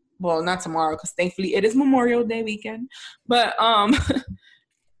Monday. Well, not tomorrow, because thankfully it is Memorial Day weekend. But,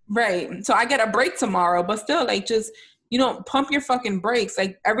 right. So I get a break tomorrow, but still, like, just, you know, pump your fucking brakes.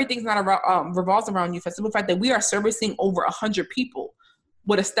 Like, everything's not revolves around you for the simple fact that we are servicing over 100 people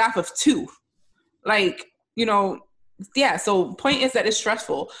with a staff of 2. Like, you know, yeah. So point is that it's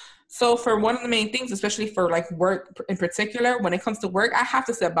stressful. So for one of the main things, especially for like work in particular, when it comes to work, I have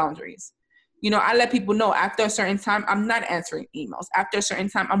to set boundaries. You know, I let people know after a certain time, I'm not answering emails. After a certain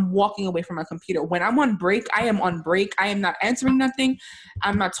time, I'm walking away from my computer. When I'm on break, I am on break. I am not answering nothing.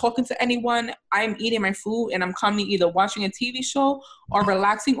 I'm not talking to anyone. I'm eating my food and I'm calmly either watching a TV show or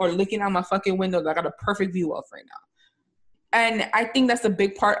relaxing or looking out my fucking window that I got a perfect view of right now. And I think that's a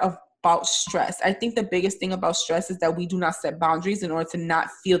big part about stress. I think the biggest thing about stress is that we do not set boundaries in order to not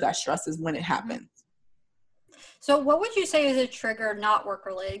feel that stress is when it happens. So what would you say is a trigger not work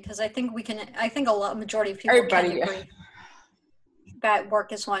related? Because I think majority of people can agree that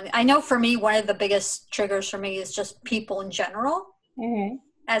work is one. I know for me, one of the biggest triggers for me is just people in general,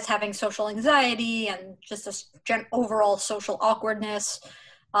 as having social anxiety and just a overall social awkwardness,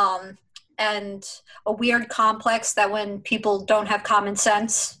 and a weird complex that when people don't have common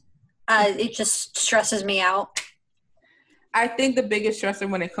sense, it just stresses me out. I think the biggest stressor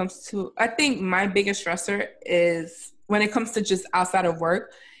my biggest stressor is when it comes to just outside of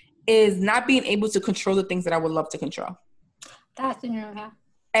work is not being able to control the things that I would love to control.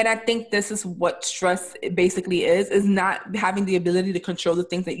 And I think this is what stress basically is not having the ability to control the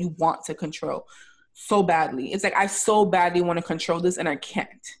things that you want to control so badly. It's like, I so badly want to control this and I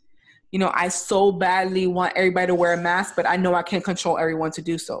can't. You know, I so badly want everybody to wear a mask, but I know I can't control everyone to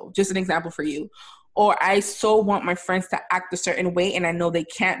do so. Just an example for you. Or I so want my friends to act a certain way and I know they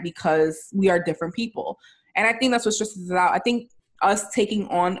can't because we are different people. And I think that's what stresses us out. I think us taking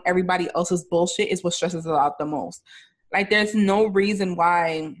on everybody else's bullshit is what stresses us out the most. Like, there's no reason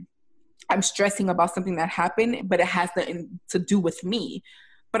why I'm stressing about something that happened, but it has nothing to do with me.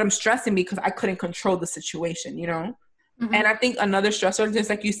 But I'm stressing because I couldn't control the situation, you know? Mm-hmm. And I think another stressor, just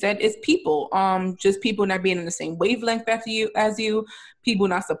like you said, is people. Just people not being in the same wavelength as you, people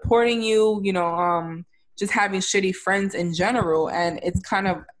not supporting you, you know, just having shitty friends in general. And it's kind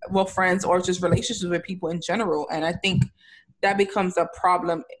of, well, friends or just relationships with people in general. And I think that becomes a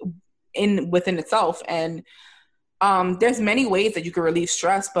problem within itself. And there's many ways that you can relieve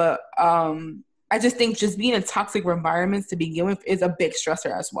stress, but I just think just being in toxic environments to begin with is a big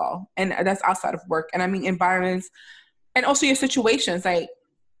stressor as well. And that's outside of work. And I mean, environments, and also your situations, like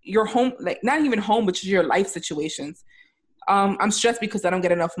your home, like not even home, but your life situations. I'm stressed because I don't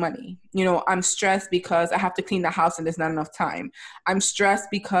get enough money. You know, I'm stressed because I have to clean the house and there's not enough time. I'm stressed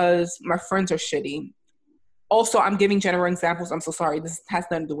because my friends are shitty. Also, I'm giving general examples. I'm so sorry. This has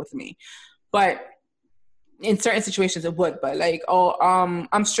nothing to do with me. But in certain situations it would. But like,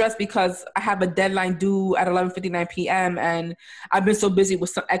 I'm stressed because I have a deadline due at 11:59 p.m. and I've been so busy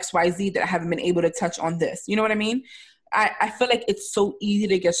with some XYZ that I haven't been able to touch on this. You know what I mean? I feel like it's so easy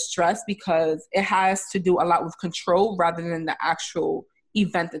to get stressed because it has to do a lot with control rather than the actual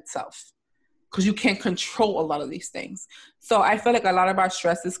event itself. Because you can't control a lot of these things. So I feel like a lot of our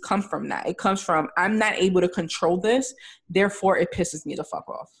stresses come from that. It comes from, I'm not able to control this, therefore it pisses me the fuck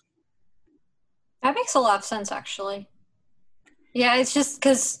off. That makes a lot of sense, actually. Yeah, it's just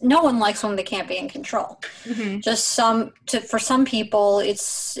because no one likes when they can't be in control. Mm-hmm. Just for some people,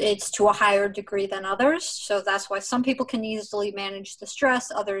 it's to a higher degree than others. So that's why some people can easily manage the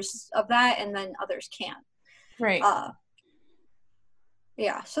stress, others of that, and then others can't. Right.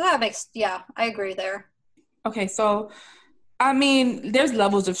 Yeah, so that makes, I agree there. Okay, so, I mean, there's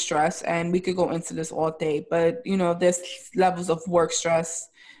levels of stress, and we could go into this all day, but, there's levels of work stress,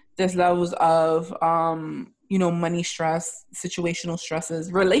 there's levels of, money stress, situational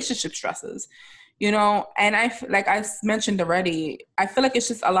stresses, relationship stresses, and like I mentioned already, I feel like it's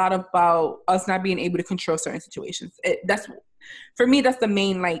just a lot about us not being able to control certain situations. For me, that's the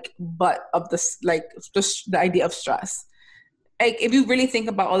main, butt of this, the idea of stress. Like, if you really think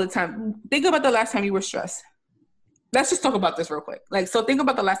about all the time, think about the last time you were stressed. Let's just talk about this real quick. So think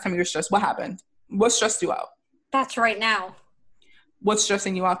about the last time you were stressed. What happened? What stressed you out? That's right now. What's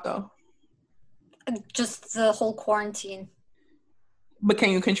stressing you out, though? Just the whole quarantine. But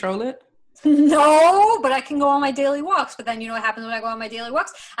can you control it? No, but I can go on my daily walks. But then you know what happens when I go on my daily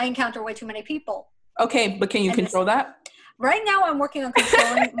walks? I encounter way too many people. Okay, but can you control that? Right now, I'm working on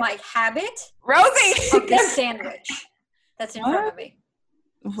controlling my habit. Rosie! Of this sandwich that's in front of me.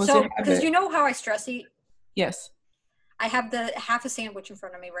 So, because you know how I stress eat? Yes. I have the half a sandwich in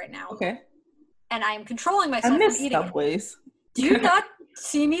front of me right now. Okay. And I'm controlling myself from eating Subways. Do you not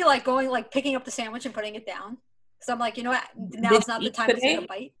see me picking up the sandwich and putting it down? Because I'm like, you know what? Now's not the time to take a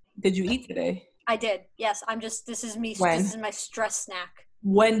bite. Did you eat today? I did. Yes. This is me. When? This is my stress snack.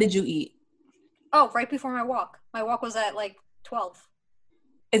 When did you eat? Oh, right before my walk. My walk was at 12.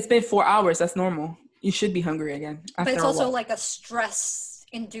 It's been 4 hours. That's normal. You should be hungry again. But it's also a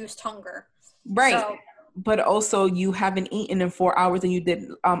stress-induced hunger. Right. So, but also you haven't eaten in 4 hours and you did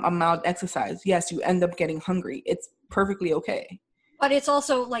a mild exercise. Yes, you end up getting hungry. It's perfectly okay. But it's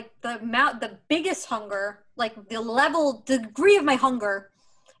also the biggest hunger, the degree of my hunger,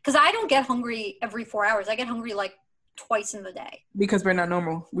 because I don't get hungry every 4 hours. I get hungry twice in the day. Because we're not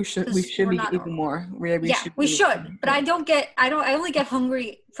normal. We should be eating more. We should. But I only get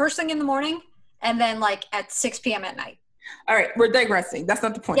hungry first thing in the morning and then at 6 p.m. at night. All right, we're digressing. That's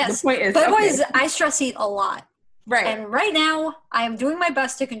not the point. Yes. The point is, I stress eat a lot. Right. And right now, I am doing my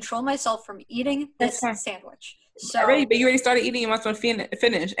best to control myself from eating this sandwich. So, already, but you already started eating. You must want to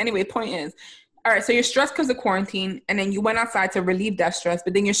finish. Anyway, point is, all right, so you're stressed because of quarantine, and then you went outside to relieve that stress,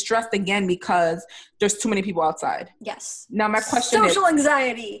 but then you're stressed again because there's too many people outside. Yes. Now, my question is... Social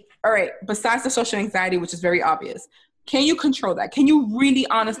anxiety. All right, besides the social anxiety, which is very obvious, can you control that? Can you really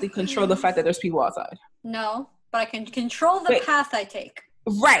honestly control the fact that there's people outside? No. But I can control the path I take.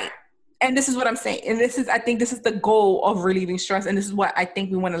 Right. And this is what I'm saying. And I think this is the goal of relieving stress. And this is what I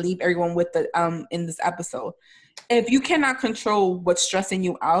think we want to leave everyone with in this episode. If you cannot control what's stressing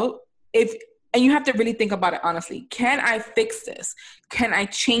you out, and you have to really think about it honestly, can I fix this? Can I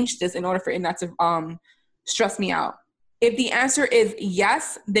change this in order for it not to stress me out? If the answer is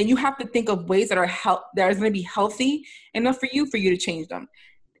yes, then you have to think of ways that are going to be healthy enough for you to change them.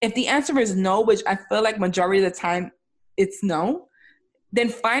 If the answer is no, which I feel like majority of the time it's no, then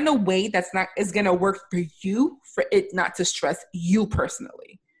find a way is going to work for you for it not to stress you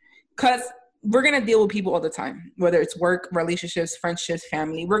personally. Because we're going to deal with people all the time, whether it's work, relationships, friendships,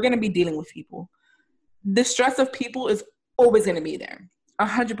 family. We're going to be dealing with people. The stress of people is always going to be there,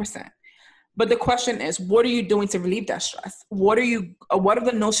 100%. But the question is, what are you doing to relieve that stress? What are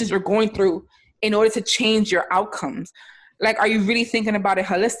the notions you're going through in order to change your outcomes? Are you really thinking about it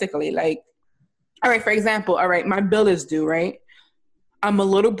holistically? All right, for example, all right, my bill is due, right? I'm a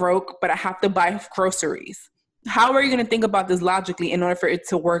little broke, but I have to buy groceries. How are you going to think about this logically in order for it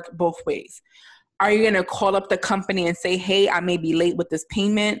to work both ways? Are you going to call up the company and say, hey, I may be late with this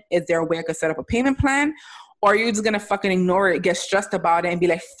payment. Is there a way I could set up a payment plan? Or are you just going to fucking ignore it, get stressed about it, and be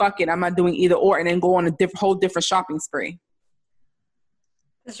like, fuck it, I'm not doing either or, and then go on a whole different shopping spree?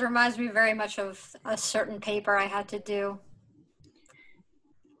 This reminds me very much of a certain paper I had to do.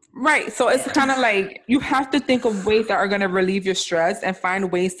 Right. So it's kind of you have to think of ways that are going to relieve your stress and find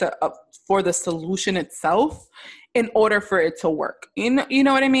ways for the solution itself in order for it to work. You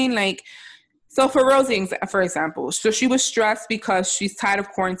know what I mean? So for Rosie, for example, so she was stressed because she's tired of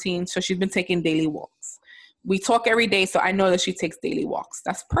quarantine. So she's been taking daily walks. We talk every day. So I know that she takes daily walks.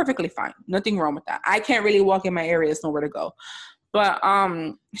 That's perfectly fine. Nothing wrong with that. I can't really walk in my area. There's nowhere to go. But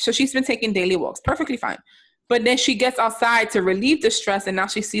so she's been taking daily walks. Perfectly fine. But then she gets outside to relieve the stress, and now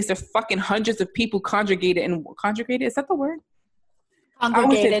she sees the fucking hundreds of people congregated. Is that the word?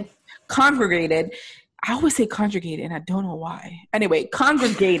 Congregated. I always say conjugated, and I don't know why. Anyway,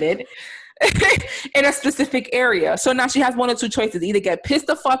 congregated in a specific area. So now she has one or two choices: either get pissed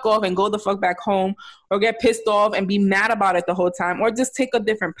the fuck off and go the fuck back home, or get pissed off and be mad about it the whole time, or just take a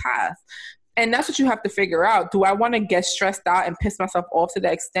different path. And that's what you have to figure out. Do I want to get stressed out and piss myself off to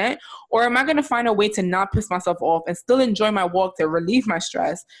that extent? Or am I going to find a way to not piss myself off and still enjoy my walk to relieve my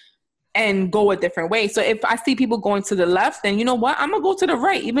stress and go a different way? So if I see people going to the left, then you know what? I'm going to go to the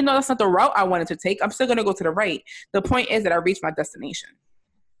right. Even though that's not the route I wanted to take, I'm still going to go to the right. The point is that I reached my destination.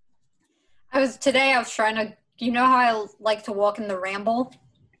 I was trying to, you know how I like to walk in the Ramble?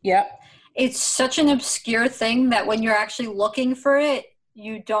 Yep. It's such an obscure thing that when you're actually looking for it,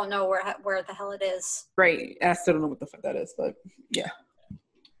 you don't know where the hell it is. Right. I still don't know what the fuck that is, but yeah.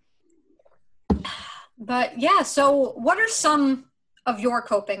 But yeah, so what are some of your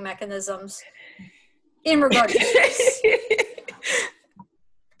coping mechanisms in regard to stress?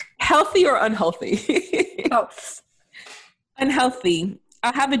 Healthy or unhealthy? Both. Unhealthy.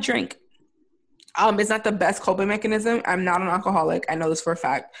 I'll have a drink. It's not the best coping mechanism. I'm not an alcoholic. I know this for a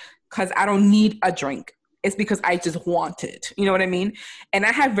fact because I don't need a drink. It's because I just want it. You know what I mean? And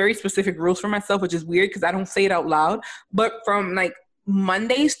I have very specific rules for myself, which is weird because I don't say it out loud. But from like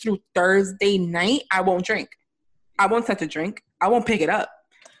Mondays through Thursday night, I won't drink. I won't touch a drink. I won't pick it up.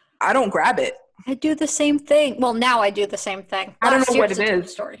 I don't grab it. I do the same thing. Well, now I do the same thing. I don't know what it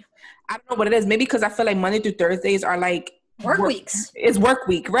is. I don't know what it is. Maybe because I feel like Monday through Thursdays are like work weeks. It's work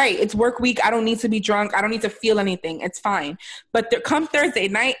week, right? It's work week. I don't need to be drunk. I don't need to feel anything. It's fine. But come Thursday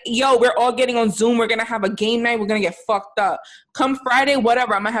night, we're all getting on Zoom. We're going to have a game night. We're going to get fucked up. Come Friday,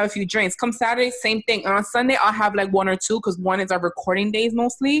 whatever, I'm going to have a few drinks. Come Saturday, same thing. And on Sunday, I'll have like one or two because one is our recording days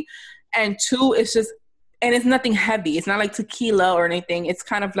mostly. And two, it's just, and it's nothing heavy. It's not like tequila or anything. It's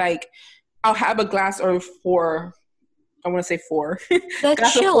kind of like, I'll have a glass or four. I want to say four.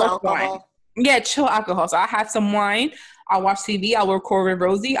 That's chill alcohol. Wine. Yeah, chill alcohol. So I have some wine. I'll watch TV. I'll record with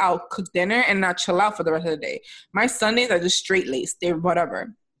Rosie. I'll cook dinner and I'll chill out for the rest of the day. My Sundays are just straight laced. They're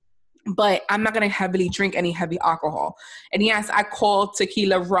whatever. But I'm not going to heavily drink any heavy alcohol. And yes, I call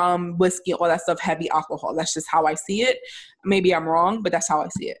tequila, rum, whiskey, all that stuff heavy alcohol. That's just how I see it. Maybe I'm wrong, but that's how I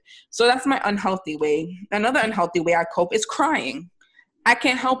see it. So that's my unhealthy way. Another unhealthy way I cope is crying. I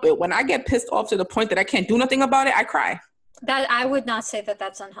can't help it. When I get pissed off to the point that I can't do nothing about it, I cry. That I would not say that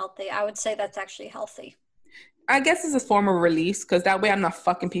that's unhealthy. I would say that's actually healthy. I guess it's a form of release because that way I'm not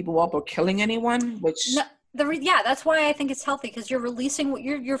fucking people up or killing anyone, which... No, that's why I think it's healthy because you're releasing what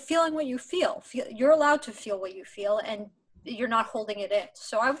you're feeling what you feel. You're allowed to feel what you feel and you're not holding it in.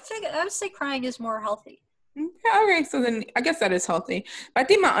 So I would say crying is more healthy. Yeah, okay, so then I guess that is healthy. But I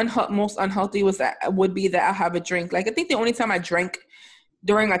think my most unhealthy would be that I have a drink. Like I think the only time I drank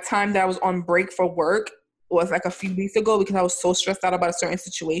during a time that I was on break for work was like a few weeks ago because I was so stressed out about a certain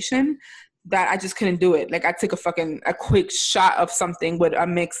situation that I just couldn't do it. Like I took a quick shot of something with I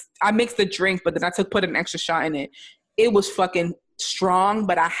mixed the drink, but then I put an extra shot in it. It was fucking strong,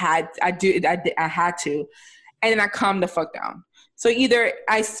 but I had to. And then I calmed the fuck down. So either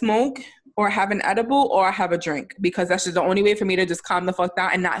I smoke or have an edible or I have a drink because that's just the only way for me to just calm the fuck down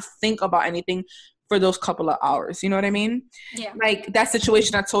and not think about anything for those couple of hours. You know what I mean? Yeah. Like that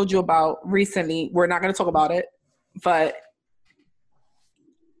situation I told you about recently, we're not going to talk about it, but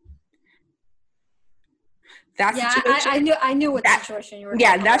that situation. I knew what situation you were talking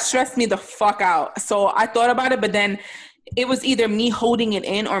about. That stressed me the fuck out. So I thought about it, but then it was either me holding it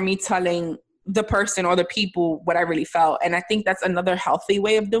in or me telling the person or the people what I really felt. And I think that's another healthy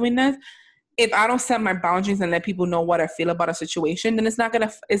way of doing this. If I don't set my boundaries and let people know what I feel about a situation, then it's not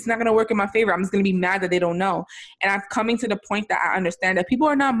gonna work in my favor. I'm just gonna be mad that they don't know. And I'm coming to the point that I understand that people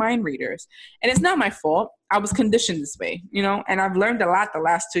are not mind readers, and it's not my fault. I was conditioned this way, you know. And I've learned a lot the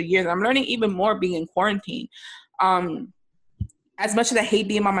last 2 years. I'm learning even more being in quarantine. As much as I hate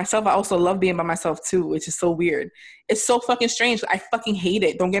being by myself, I also love being by myself too, which is so weird. It's so fucking strange. I fucking hate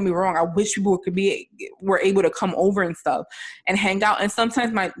it. Don't get me wrong. I wish people were able to come over and stuff and hang out. And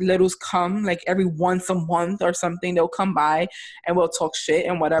sometimes my littles come like every once a month or something. They'll come by and we'll talk shit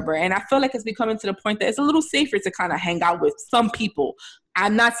and whatever. And I feel like it's becoming to the point that it's a little safer to kind of hang out with some people.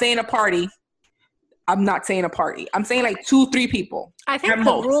 I'm not saying a party. I'm saying like 2-3 people. I think the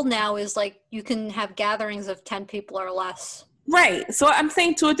rule now is like you can have gatherings of 10 people or less. Right. So I'm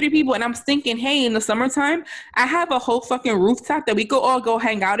saying 2 or 3 people, and I'm thinking, hey, in the summertime, I have a whole fucking rooftop that we could all go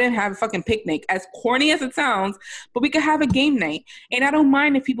hang out in and have a fucking picnic. As corny as it sounds, but we could have a game night. And I don't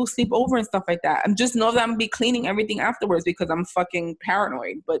mind if people sleep over and stuff like that. I'm just know that I'm gonna be cleaning everything afterwards because I'm fucking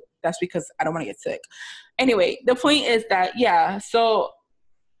paranoid. But that's because I don't want to get sick. Anyway, the point is that, yeah, so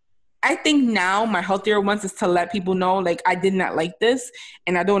I think now my healthier ones is to let people know, like, I did not like this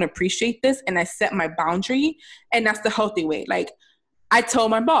and I don't appreciate this, and I set my boundary, and that's the healthy way. Like, I told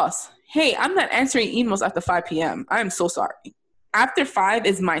my boss, hey, I'm not answering emails after 5 p.m. I am so sorry. After 5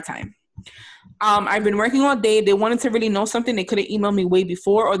 is my time. I've been working all day. They wanted to really know something, they could have emailed me way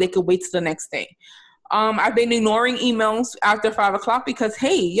before, or they could wait till the next day. I've been ignoring emails after 5 o'clock because,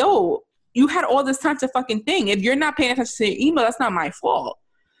 hey, yo, you had all this time to fucking think. If you're not paying attention to your email, that's not my fault.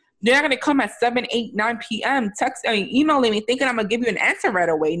 They're not going to come at 7, 8, 9 p.m. emailing me thinking I'm going to give you an answer right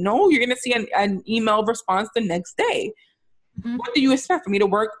away. No, you're going to see an email response the next day. Mm-hmm. What do you expect? For me to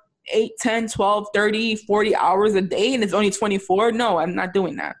work 8, 10, 12, 30, 40 hours a day and it's only 24? No, I'm not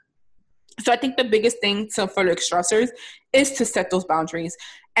doing that. So I think the biggest thing for the stressors is to set those boundaries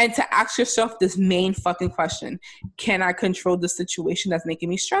and to ask yourself this main fucking question. Can I control the situation that's making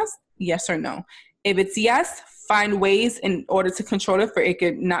me stressed? Yes or no? If it's yes, find ways in order to control it for it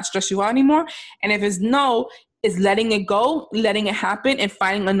could not stress you out anymore. And if it's no, it's letting it go, letting it happen, and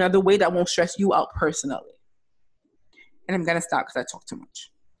finding another way that won't stress you out personally. And I'm gonna stop because I talk too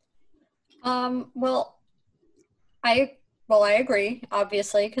much. Well, I agree,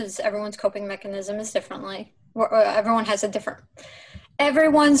 obviously, because everyone's coping mechanism is differently.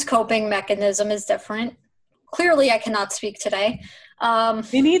 Everyone's coping mechanism is different. Clearly, I cannot speak today.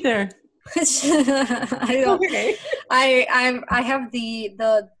 Me neither. I don't. Okay. I have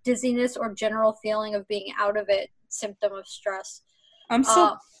the dizziness or general feeling of being out of it symptom of stress. I'm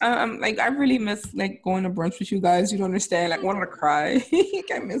like, I really miss like going to brunch with you guys. You don't understand. Like, I want to cry.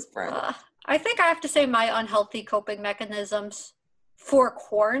 I miss brunch. I think I have to say my unhealthy coping mechanisms for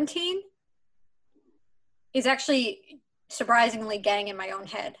quarantine is actually surprisingly getting in my own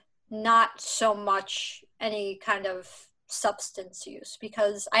head. Not so much any kind of substance use,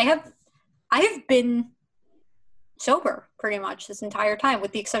 because I have been sober pretty much this entire time,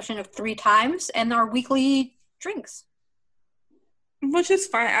 with the exception of 3 times and our weekly drinks. Which is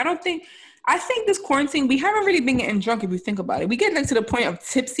fine. I think this quarantine, we haven't really been getting drunk if you think about it. We get like to the point of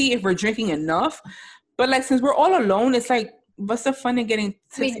tipsy if we're drinking enough. But like, since we're all alone, it's like, what's the fun in getting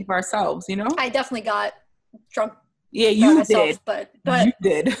tipsy for ourselves, you know? I definitely got drunk. Yeah, you did. But you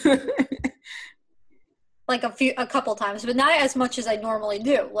did. Like a couple times, but not as much as I normally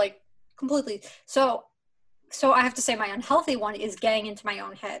do. Like, completely. So I have to say my unhealthy one is getting into my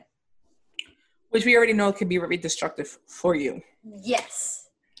own head. Which we already know can be very destructive for you. Yes.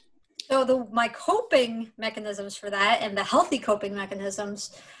 So my coping mechanisms for that and the healthy coping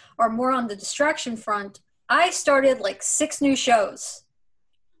mechanisms are more on the distraction front. I started like 6 new shows.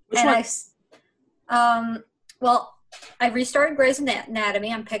 Which one? I restarted Grey's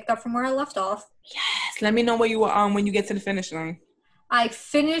Anatomy. I'm picked up from where I left off. Yes. Let me know where you were when you get to the finish line. I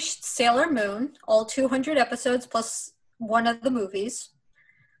finished Sailor Moon, all 200 episodes plus one of the movies.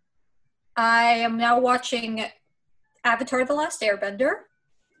 I am now watching Avatar: The Last Airbender.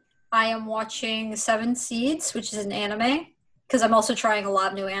 I am watching Seven Seeds, which is an anime, because I'm also trying a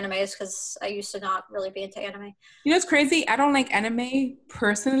lot of new animes, because I used to not really be into anime. You know what's crazy? I don't like anime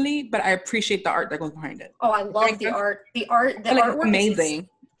personally, but I appreciate the art that goes behind it. Oh, I love the art. The artwork amazing.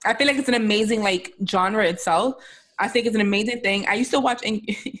 I feel like it's an amazing like genre itself. I think it's an amazing thing. I used to watch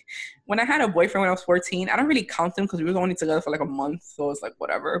when I had a boyfriend when I was 14. I don't really count him because we were only together for like a month, so it's like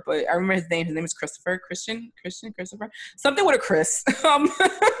whatever. But I remember his name. His name is Christopher. Something with a Chris.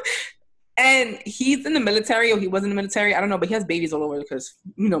 And he's in the military, or he was in the military. I don't know, but he has babies all over because,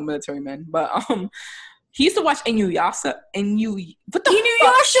 you know, military men. But he used to watch Inuyasha. Inuyasha!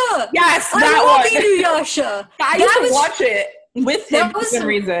 Yes, I love Inuyasha. I used to watch it with him for some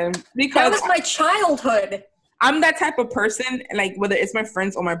reason. Because that was my childhood. I'm that type of person, like, whether it's my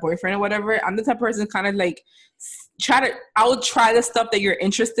friends or my boyfriend or whatever, I'm the type of person kind of like I'll try the stuff that you're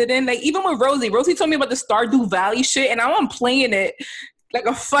interested in. Like, even with Rosie told me about the Stardew Valley shit, and now I'm playing it like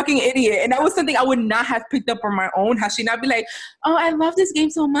a fucking idiot. And that was something I would not have picked up on my own. Had she not be like, oh, I love this game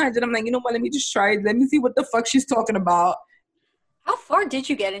so much. And I'm like, you know what, let me just try it. Let me see what the fuck she's talking about. How far did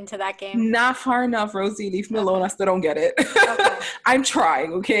you get into that game? Not far enough, Rosie. Leave me alone. I still don't get it. Okay. I'm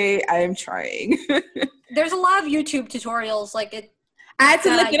trying, okay? I am trying. There's a lot of YouTube tutorials like it. I had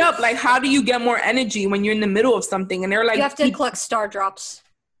to look it up. Like, how do you get more energy when you're in the middle of something? And they're like, you have to collect star drops.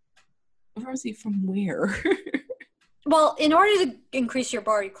 Rosie, from where? Well, in order to increase your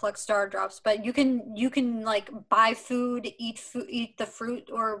bar, you collect star drops, but you can like buy food, eat the fruit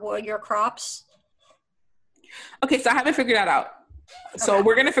or your crops. Okay, so I haven't figured that out. So Okay.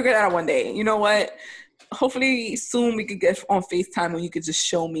 we're gonna figure that out one day. You know what? Hopefully soon we could get on FaceTime and you could just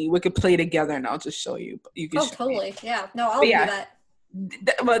show me. We could play together and I'll just show you. You can Oh, show me. totally. Yeah. No, I'll But do yeah, that.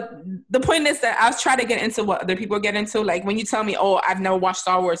 but the point is that I was trying to get into what other people get into. Like when you tell me, oh, I've never watched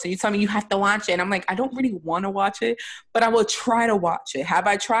Star Wars, so you tell me you have to watch it, and I'm like, I don't really want to watch it, but I will try to watch it. Have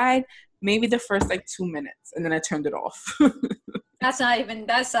I tried? Maybe the first like 2 minutes, and then I turned it off. That's not.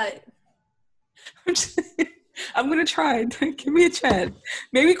 I'm gonna try. Give me a chance.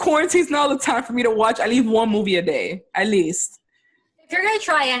 Maybe quarantine's not all the time for me to watch at least one movie a day, at least. If you're gonna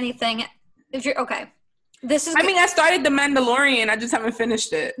try anything, if you're okay, this is. I mean, I started The Mandalorian. I just haven't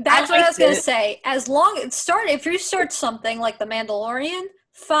finished it. That's what I was gonna it. say. If you start something like The Mandalorian,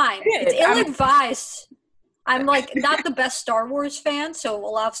 fine. Yeah, It's ill-advised. I'm like not the best Star Wars fan, so a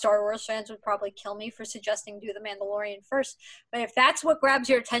lot of Star Wars fans would probably kill me for suggesting do The Mandalorian first. But if that's what grabs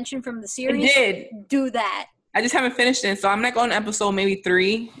your attention from the series, do that. I just haven't finished it, so I'm like on episode maybe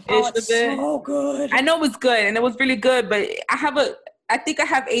 3-ish of it. So good. I know it was good, and it was really good, but I think I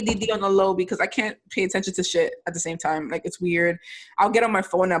have ADD on the low because I can't pay attention to shit at the same time. Like, it's weird. I'll get on my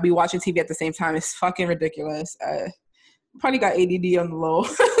phone and I'll be watching TV at the same time. It's fucking ridiculous. Probably got ADD on the low.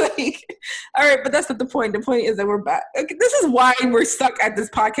 Like, all right, but that's not the point. The point is that we're back. Okay, this is why we're stuck at this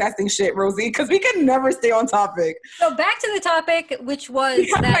podcasting shit, Rosie, because we can never stay on topic. So back to the topic, which was we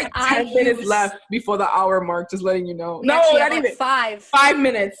have that like 10 minutes left before the hour mark. Just letting you know. No, not even 5. 5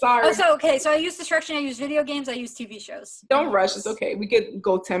 minutes. Sorry. Oh, so okay. So I use destruction. I use video games. I use TV shows. Don't rush. It's okay. We could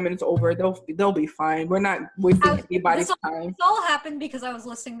go 10 minutes over. They'll be fine. We're not wasting anybody's time. This all happened because I was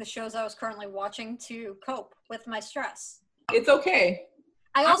listing the shows I was currently watching to cope with my stress. It's okay.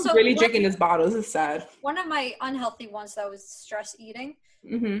 I'm really drinking this bottle. This is sad. One of my unhealthy ones that was stress eating.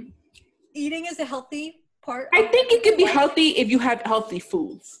 Mm-hmm. Eating is a healthy part. I think it could be healthy if you have healthy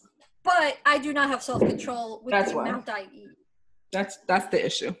foods. But I do not have self-control with the amount I eat. That's the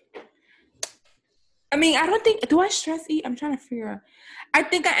issue. I mean, I don't think. Do I stress eat? I'm trying to figure out. I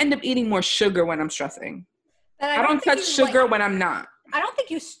think I end up eating more sugar when I'm stressing. I don't touch sugar when I'm not. I don't think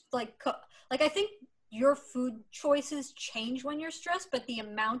you cook. I think your food choices change when you're stressed, but the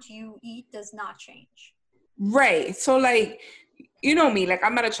amount you eat does not change. Right. So, like, you know me, like,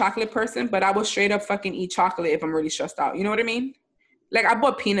 I'm not a chocolate person, but I will straight up fucking eat chocolate if I'm really stressed out. You know what I mean? Like, I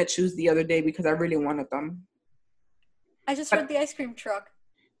bought peanut chews the other day because I really wanted them. I just heard the ice cream truck.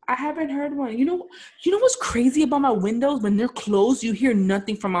 I haven't heard one. You know what's crazy about my windows? When they're closed, you hear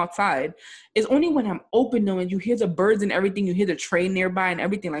nothing from outside. It's only when I'm open though, and you hear the birds and everything. You hear the train nearby and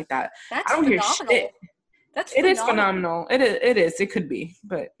everything like that. That's I don't phenomenal. hear shit. It is phenomenal. It is. It could be,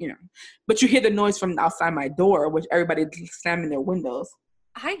 but But you hear the noise from outside my door, which everybody slamming their windows.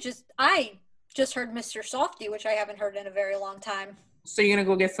 I just heard Mr. Softy, which I haven't heard in a very long time. So you're gonna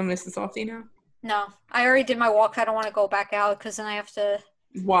go get some Mr. Softy now? No, I already did my walk. I don't want to go back out because then I have to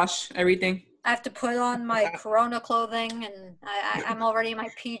wash everything. I have to put on my Corona clothing, and I'm already in my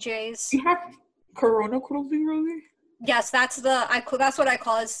PJs. You have Corona clothing, Rosie? Yes, that's what I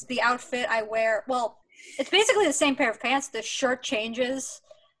call it. It's the outfit I wear. Well, it's basically the same pair of pants. The shirt changes,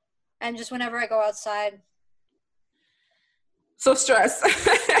 and just whenever I go outside. So stress.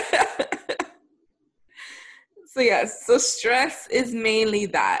 So stress is mainly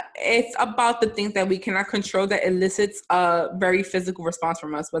that. It's about the things that we cannot control that elicits a very physical response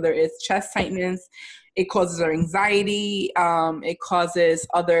from us, whether it's chest tightness, it causes our anxiety, it causes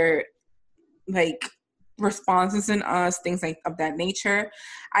other like responses in us, things like of that nature.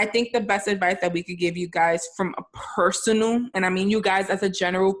 I think the best advice that we could give you guys from a personal, and I mean you guys as a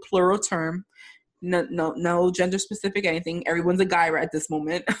general plural term, no gender specific anything. Everyone's a guy right at this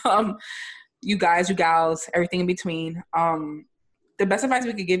moment. You guys, you gals, everything in between. The best advice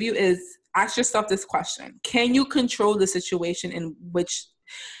we could give you is ask yourself this question. Can you control the situation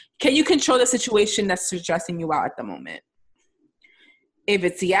that's stressing you out at the moment? If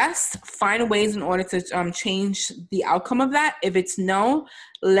it's yes, find ways in order to change the outcome of that. If it's no,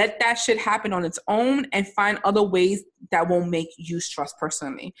 let that shit happen on its own and find other ways that won't make you stress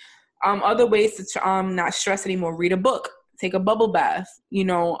personally. Other ways to not stress anymore, read a book. Take a bubble bath,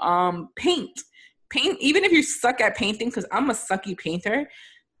 paint, even if you suck at painting, because I'm a sucky painter,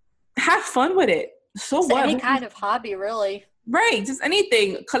 have fun with it. So what? Any kind of hobby, really. Right. Just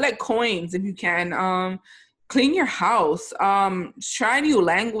anything. Collect coins if you can. clean your house, try a new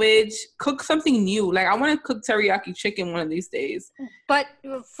language, cook something new. Like I want to cook teriyaki chicken one of these days. But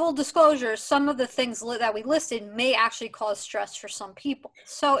full disclosure, some of the things that we listed may actually cause stress for some people.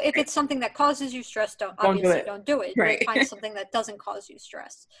 So if it's something that causes you stress, don't do it. Right. Find something that doesn't cause you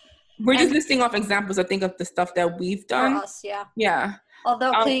stress. We're just listing off examples, I think, of the stuff that we've done. For us, yeah. Yeah.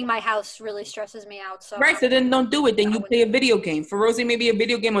 Although cleaning my house really stresses me out. So right, so then don't do it. Then you play a video game. For Rosie, maybe a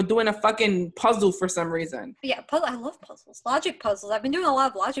video game or doing a fucking puzzle for some reason. Yeah, I love puzzles. Logic puzzles. I've been doing a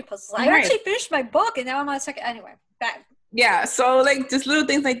lot of logic puzzles. I actually finished my book, and now I'm on a second. Anyway, back. Yeah, so like just little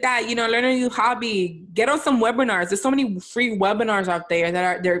things like that, you know, learn a new hobby, get on some webinars. There's so many free webinars out there that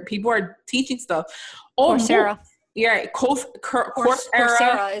are there. People are teaching stuff. Coursera. Yeah,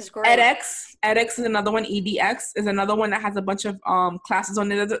 Coursera is great. edX is another one. EDX is another one that has a bunch of classes on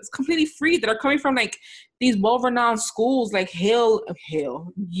it that's completely free that are coming from like these well-renowned schools like Yale,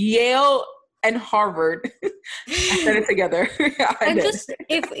 and Harvard. I said it together. And just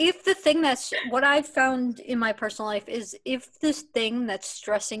if the thing that's what I've found in my personal life is if this thing that's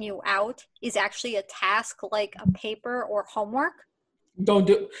stressing you out is actually a task like a paper or homework, don't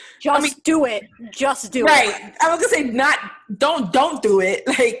do do it. Just do it. Right. I was gonna say don't do it.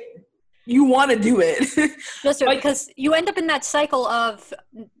 Like you want to do it. Just do it because you end up in that cycle of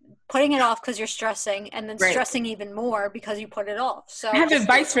putting it off because you're stressing and then stressing even more because you put it off. So I have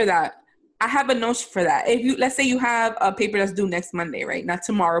advice for that. I have a notion for that. If let's say you have a paper that's due next Monday, right? Not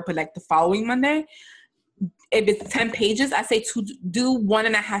tomorrow, but like the following Monday. If it's 10 pages, I say to do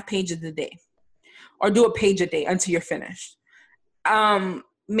 1.5 pages a day or do a page a day until you're finished.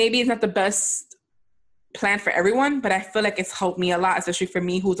 Maybe it's not the best plan for everyone, but I feel like it's helped me a lot, especially for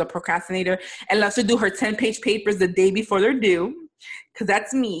me who's a procrastinator and loves to do her 10-page papers the day before they're due, because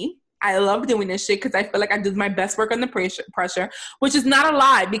that's me. I love doing this shit because I feel like I do my best work under pressure, which is not a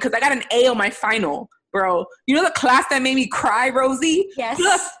lie because I got an A on my final, bro. You know the class that made me cry, Rosie? Yes. You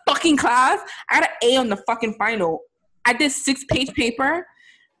know that fucking class? I got an A on the fucking final. I did 6-page paper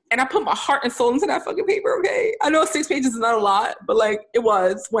and I put my heart and soul into that fucking paper, okay? I know 6 pages is not a lot, but like it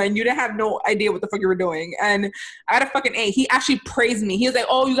was when you didn't have no idea what the fuck you were doing. And I got a fucking A. He actually praised me. He was like,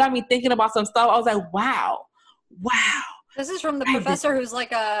 oh, you got me thinking about some stuff. I was like, wow. This is from the professor who's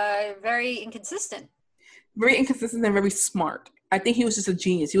like very inconsistent. Very inconsistent and very smart. I think he was just a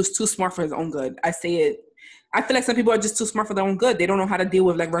genius. He was too smart for his own good. I say it. I feel like some people are just too smart for their own good. They don't know how to deal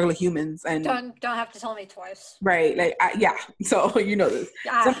with like regular humans. And don't have to tell me twice. Right. Like, yeah. So you know this.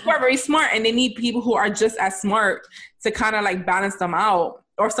 Some people are very smart and they need people who are just as smart to kind of like balance them out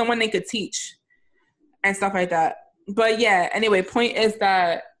or someone they could teach and stuff like that. But yeah, anyway, point is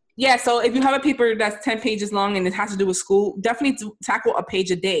that yeah, so if you have a paper that's 10 pages long and it has to do with school, definitely tackle a page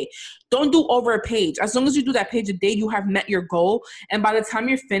a day. Don't do over a page. As long as you do that page a day, you have met your goal. And by the time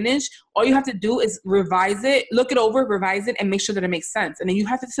you're finished, all you have to do is revise it, look it over, revise it, and make sure that it makes sense. And then you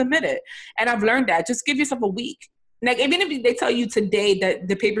have to submit it. And I've learned that. Just give yourself a week. Like, even if they tell you today that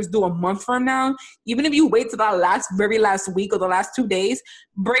the paper's due a month from now, even if you wait till that very last week or the last 2 days,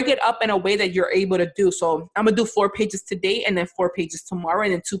 break it up in a way that you're able to do. So I'm going to do 4 pages today and then 4 pages tomorrow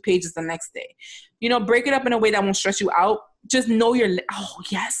and then 2 pages the next day. You know, break it up in a way that won't stress you out. Just know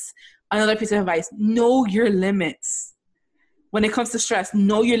another piece of advice. Know your limits. When it comes to stress,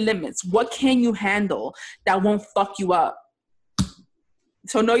 know your limits. What can you handle that won't fuck you up?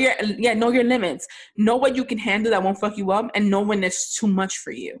 So know your limits. Know what you can handle that won't fuck you up, and know when it's too much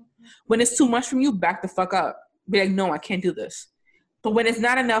for you. When it's too much from you, back the fuck up. Be like, no, I can't do this. But when it's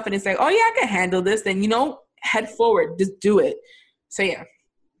not enough and it's like, oh yeah, I can handle this, then head forward. Just do it. So yeah,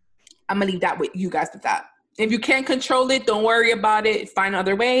 I'm gonna leave that with you guys with that. If you can't control it, don't worry about it. Find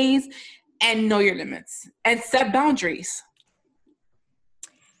other ways and know your limits and set boundaries.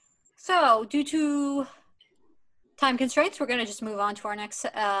 So due to time constraints, we're going to just move on to our next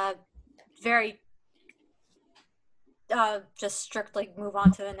just strictly move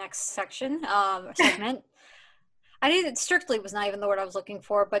on to the next segment. I think strictly was not even the word I was looking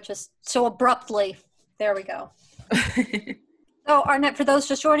for, but just so abruptly, there we go. So for those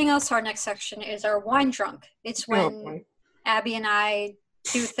just joining us, our next section is our wine drunk. It's when Abby and I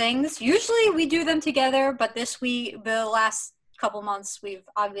do things. Usually we do them together, but the last couple months, we've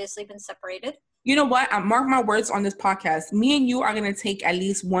obviously been separated. You know what? I mark my words on this podcast. Me and you are going to take at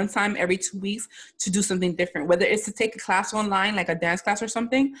least one time every 2 weeks to do something different, whether it's to take a class online, like a dance class or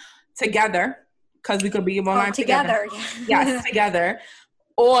something, together, because we could be online together. Yes, together.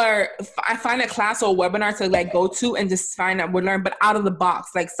 Or I find a class or a webinar to like go to and just find out, we'll learn, but out of the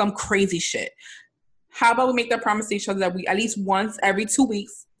box, like some crazy shit. How about we make that promise to each other that we at least once every 2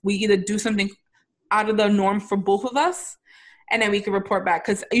 weeks, we either do something out of the norm for both of us, and then we can report back.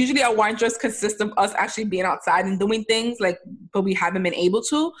 Because usually our wine drugs consist of us actually being outside and doing things, like, but we haven't been able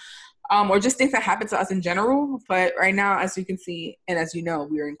to, or just things that happen to us in general. But right now, as you can see, and as you know,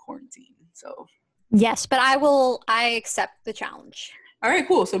 we're in quarantine. So yes, but I accept the challenge. all right,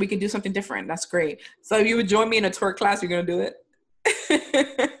 cool. So we can do something different. That's great. So if you would join me in a twerk class, you're gonna do it.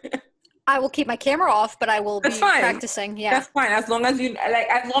 I will keep my camera off, but I will be practicing. Yeah, that's fine. As long as you like,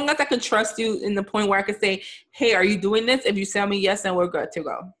 as long as I can trust you in the point where I can say, "Hey, are you doing this?" If you tell me yes, then we're good to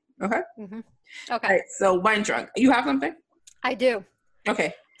go. Okay. Mm-hmm. Okay. All right. So wine drunk. You have something? I do.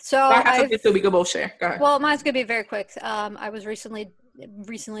 Okay. So I have something too. We can both share. Go ahead. Well, mine's gonna be very quick. I was recently,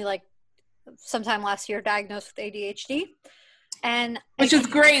 like, sometime last year, diagnosed with ADHD. Which is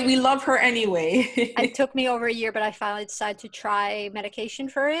great. We love her anyway. It took me over a year, but I finally decided to try medication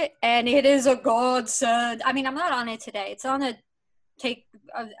for it, and it is a godsend. I mean, I'm not on it today. It's on a take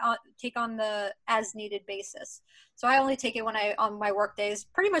on the as needed basis. So I only take it when on my work days,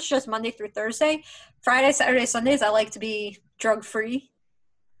 pretty much just Monday through Thursday. Friday, Saturday, Sundays, I like to be drug free.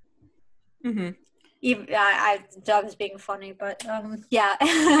 Mm-hmm. Even I was being funny, but yeah.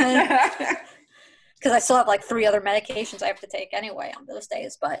 Because I still have like 3 other medications I have to take anyway on those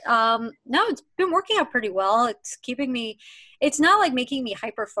days. But no, it's been working out pretty well. It's keeping me, it's not like making me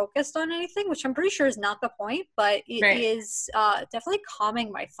hyper focused on anything, which I'm pretty sure is not the point, but it is definitely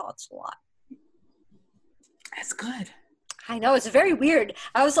calming my thoughts a lot. That's good. I know, it's very weird.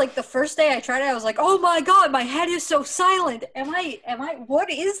 I was like, the first day I tried it, I was like, oh my God, my head is so silent. What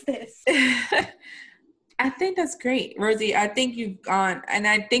is this? I think that's great, Rosie. I think you've gone, and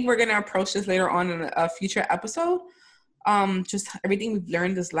I think we're going to approach this later on in a future episode. Just everything we've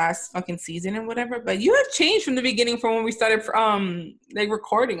learned this last fucking season and whatever, but you have changed from the beginning from when we started, like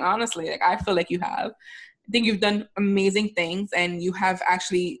recording, honestly. Like, I feel like you have. I think you've done amazing things, and you have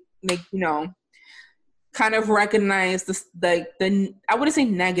actually, like, you know, kind of recognized this, like, I wouldn't say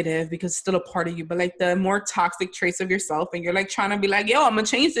negative because it's still a part of you, but like the more toxic traits of yourself, and you're like trying to be like, yo, I'm going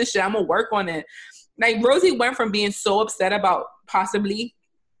to change this shit. I'm going to work on it. Like, Rosie went from being so upset about possibly,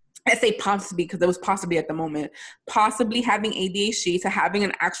 I say possibly because it was possibly at the moment, possibly having ADHD, to having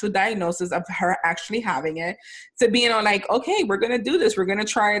an actual diagnosis of her actually having it, to being all like, okay, we're going to do this. We're going to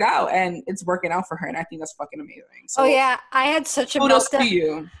try it out. And it's working out for her. And I think that's fucking amazing. So, oh, yeah. I had such a kudos meltdown. To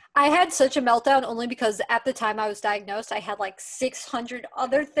you. I had such a meltdown only because at the time I was diagnosed, I had like 600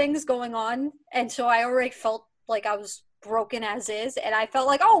 other things going on. And so I already felt like I was broken as is, and I felt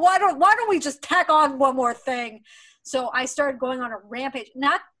like, oh, why don't we just tack on one more thing? So I started going on a rampage.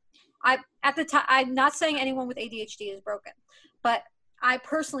 At the time, I'm not saying anyone with ADHD is broken, but I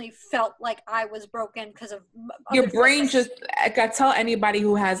personally felt like I was broken because of your brain. Just, like, I tell anybody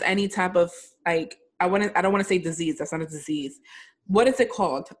who has any type of, like, I don't want to say disease. That's not a disease. What is it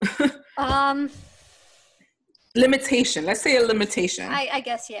called? Limitation. Let's say a limitation. I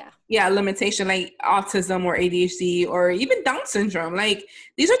guess, yeah. Yeah, limitation, like autism or ADHD or even Down syndrome. Like,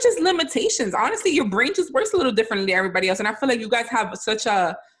 these are just limitations. Honestly, your brain just works a little differently than everybody else. And I feel like you guys have such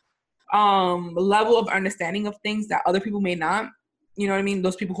a level of understanding of things that other people may not. You know what I mean?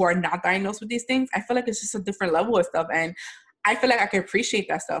 Those people who are not diagnosed with these things. I feel like it's just a different level of stuff. And I feel like I can appreciate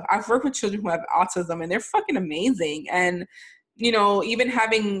that stuff. I've worked with children who have autism, and they're fucking amazing. And, you know, even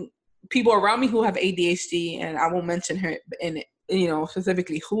having people around me who have ADHD, and I won't mention her in, you know,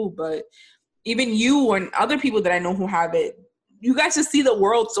 specifically who, but even you and other people that I know who have it, you guys just see the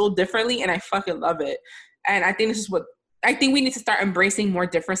world so differently, and I fucking love it. And I think this is what, I think we need to start embracing more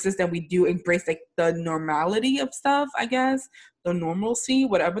differences than we do embrace, like, the normality of stuff, I guess, the normalcy,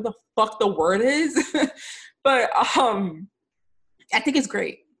 whatever the fuck the word is. But I think it's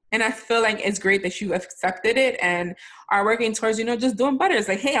great. And I feel like it's great that you accepted it and are working towards, you know, just doing better. It's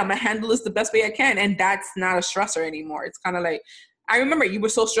like, hey, I'm going to handle this the best way I can. And that's not a stressor anymore. It's kind of like, I remember you were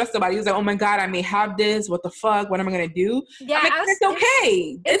so stressed about it. You was like, oh my God, I may have this. What the fuck? What am I going to do? Yeah, I'm like, it's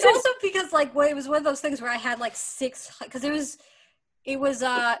okay. It's also because, like, it was one of those things where I had like because it was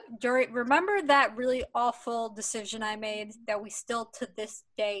remember that really awful decision I made that we still to this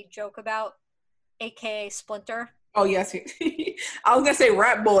day joke about, AKA Splinter? Oh, yes. I was going to say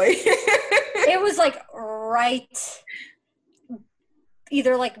Rat Boy. It was like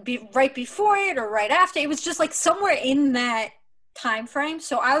either like right before it or right after. It was just like somewhere in that time frame.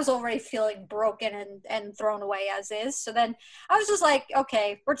 So I was already feeling broken and thrown away as is. So then I was just like,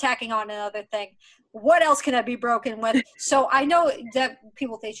 okay, we're tacking on another thing. What else can I be broken with? So I know that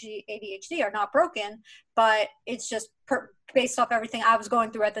people with ADHD are not broken, but it's just based off everything I was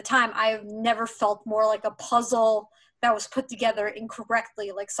going through at the time. I've never felt more like a puzzle that was put together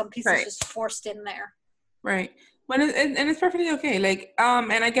incorrectly, like some pieces just forced in there. Right. And it's perfectly okay. Like,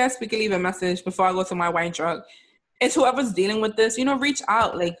 and I guess we could leave a message before I go to my wine drug. it's whoever's dealing with this, reach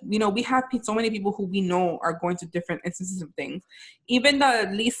out. Like, we have so many people who we know are going through different instances of things. Even the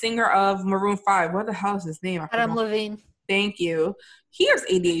lead singer of Maroon 5, what the hell is his name? Adam Levine. Thank you. He has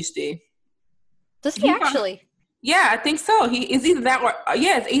ADHD. Does he actually? Yeah, I think so. He is either that or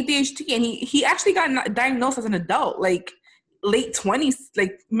it's ADHD, and he actually got diagnosed as an adult, like late 20s,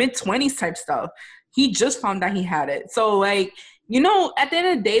 like mid 20s type stuff. He just found out he had it. So like, at the end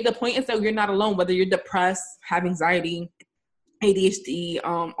of the day, the point is that you're not alone, whether you're depressed, have anxiety, ADHD,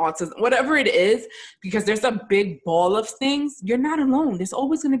 autism, whatever it is, because there's a big ball of things. You're not alone. There's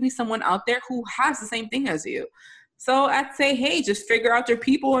always going to be someone out there who has the same thing as you. So I'd say, hey, just figure out your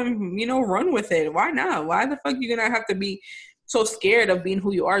people and, run with it. Why not? Why the fuck you going to have to be so scared of being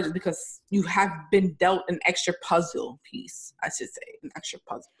who you are just because you have been dealt an extra puzzle piece, I should say, an extra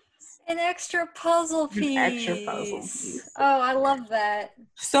puzzle. An extra puzzle piece. An extra puzzle piece. Oh, I love that.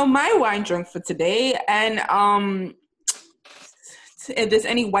 So my wine drink for today, and if there's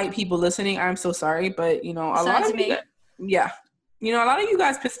any white people listening, I'm so sorry, but a lot of me. A lot of you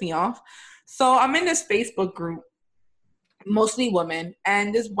guys piss me off. So I'm in this Facebook group, mostly women,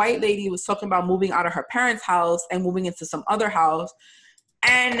 and this white lady was talking about moving out of her parents' house and moving into some other house.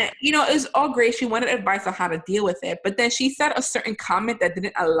 And, it's all great. She wanted advice on how to deal with it. But then she said a certain comment that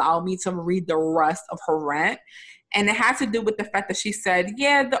didn't allow me to read the rest of her rant. And it had to do with the fact that she said,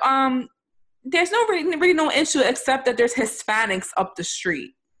 there's really no issue except that there's Hispanics up the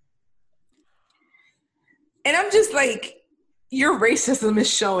street. And I'm just like, your racism is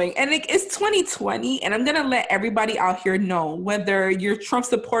showing. And it's 2020, and I'm going to let everybody out here know, whether you're Trump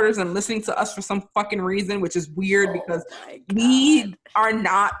supporters and listening to us for some fucking reason, which is weird because we are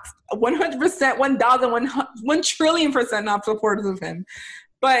not 100%, 1 trillion% not supporters of him.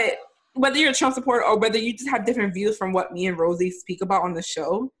 But whether you're a Trump supporter or whether you just have different views from what me and Rosie speak about on the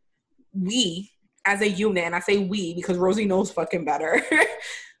show, we, as a unit, and I say we because Rosie knows fucking better,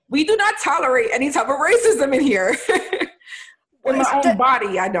 we do not tolerate any type of racism in here. In my own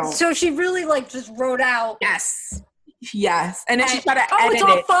body, I don't. So she really just wrote out. Yes. And then she tried to edit it. It's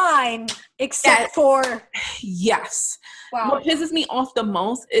all fine, except for. Yes. Wow. What pisses me off the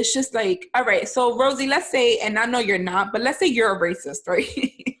most is just like, all right, so Rosie, let's say, and I know you're not, but let's say you're a racist, right?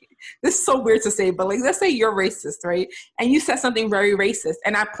 This is so weird to say, but let's say you're racist, right? And you said something very racist,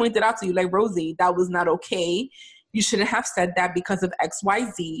 and I pointed out to you, Rosie, that was not okay. You shouldn't have said that because of X,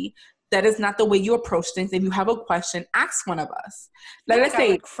 Y, Z. That is not the way you approach things. If you have a question, ask one of us. Let's say,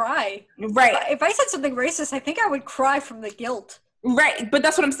 I would cry. Right. If I said something racist, I think I would cry from the guilt. Right. But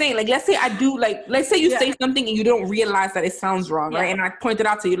that's what I'm saying. Let's say I do, let's say you say something and you don't realize that it sounds wrong, right? And I pointed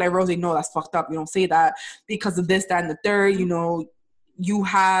out to you, Rosie, no, that's fucked up. You don't say that because of this, that, and the third. You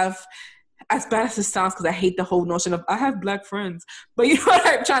have, as bad as it sounds, because I hate the whole notion of I have black friends, but you know what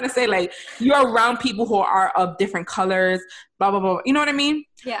I'm trying to say? You're around people who are of different colors, blah, blah, blah. You know what I mean?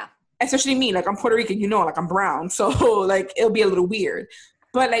 Yeah. Especially me, I'm Puerto Rican, I'm brown. So, it'll be a little weird.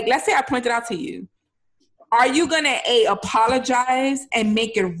 But, let's say I pointed out to you. Are you going to, A, apologize and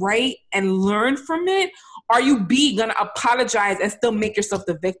make it right and learn from it? Or are you, B, going to apologize and still make yourself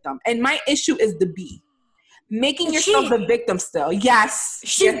the victim? And my issue is the B. Making yourself the victim still. Yes.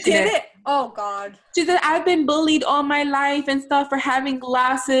 She did it. Oh, God. She said, I've been bullied all my life and stuff for having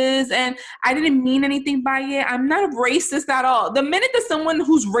glasses, and I didn't mean anything by it. I'm not racist at all. The minute that someone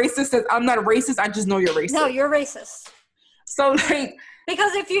who's racist says, I'm not a racist, I just know you're racist. No, you're racist. So,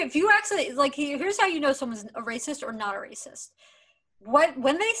 because if you actually, here's how you know someone's a racist or not a racist.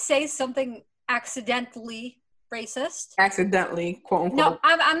 When they say something accidentally racist, quote unquote. No,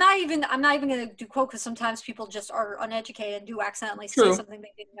 I'm not even going to do quote, because sometimes people just are uneducated and do accidentally say something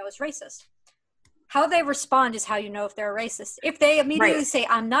they didn't know is racist. How they respond is how you know if they're a racist. If they immediately say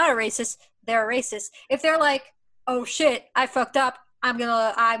I'm not a racist, they're a racist. If they're like, oh shit, I fucked up, I'm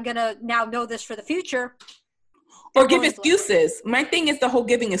gonna now know this for the future. Or give excuses. My thing is the whole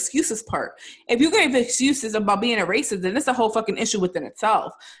giving excuses part. If you give excuses about being a racist, then it's a whole fucking issue within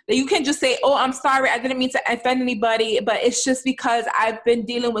itself. That you can't just say, oh, I'm sorry, I didn't mean to offend anybody, but it's just because I've been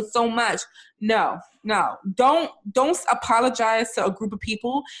dealing with so much. No. Don't apologize to a group of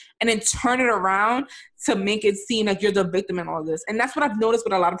people and then turn it around to make it seem like you're the victim in all of this. And that's what I've noticed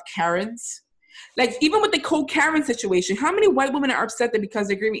with a lot of Karens. Even with the whole Karen situation, how many white women are upset that because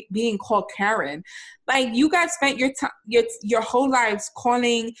they're being called Karen? You guys spent your whole lives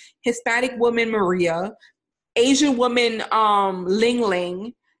calling Hispanic women Maria, Asian woman Ling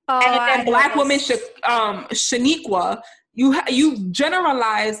Ling, and black woman Shaniqua. You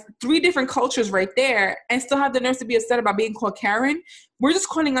generalize 3 different cultures right there and still have the nerve to be upset about being called Karen. We're just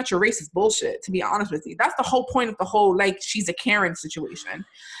calling out your racist bullshit, to be honest with you. That's the whole point of the whole she's a Karen situation.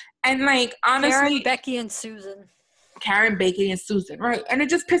 And honestly, Karen, Becky, and Susan. Karen Bacon and Susan, right? And it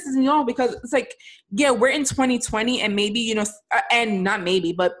just pisses me off because it's like, yeah, we're in 2020 and maybe, you know, and not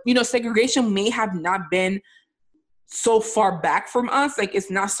maybe, but, you know, segregation may have not been so far back from us. Like, it's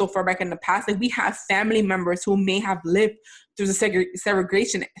not so far back in the past. Like, we have family members who may have lived through the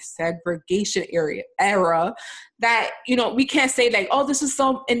segregation era that, you know, we can't say like, oh, this is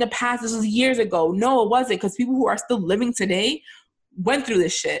so in the past, this was years ago. No, it wasn't, because people who are still living today went through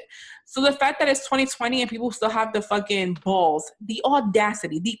this shit. So the fact that it's 2020 and people still have the fucking balls, the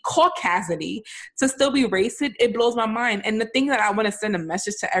audacity, the caucasity to still be racist, it blows my mind. And the thing that I want to send a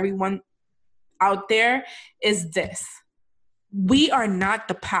message to everyone out there is this: we are not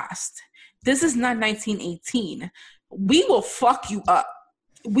the past. This is not 1918. We will fuck you up.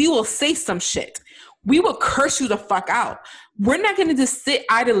 We will say some shit. We will curse you the fuck out. We're not going to just sit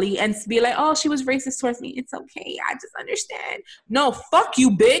idly and be like, oh, she was racist towards me. It's okay. I just understand. No, fuck you,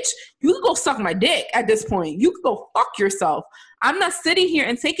 bitch. You can go suck my dick at this point. You can go fuck yourself. I'm not sitting here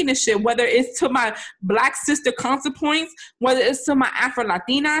and taking this shit, whether it's to my black sister counterpoints, whether it's to my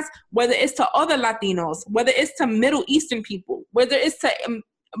Afro-Latinas, whether it's to other Latinos, whether it's to Middle Eastern people, whether it's to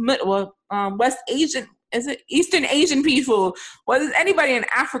West Asian, is it Eastern Asian people, whether it's anybody in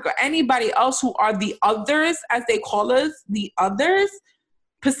Africa, anybody else who are the others, as they call us, the others,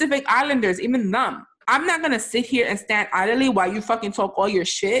 Pacific Islanders, even them. I'm not going to sit here and stand idly while you fucking talk all your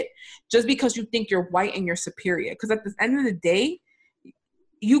shit just because you think you're white and you're superior. Because at the end of the day,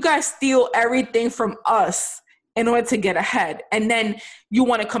 you guys steal everything from us in order to get ahead. And then you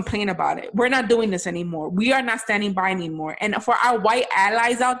want to complain about it. We're not doing this anymore. We are not standing by anymore. And for our white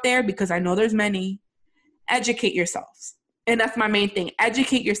allies out there, because I know there's many, educate yourselves. And that's my main thing.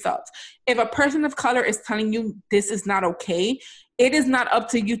 Educate yourselves. If a person of color is telling you this is not okay, it is not up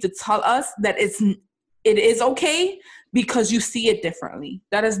to you to tell us that it is okay because you see it differently.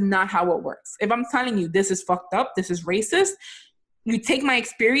 That is not how it works. If I'm telling you this is fucked up, this is racist, you take my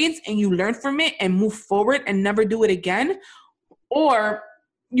experience and you learn from it and move forward and never do it again, or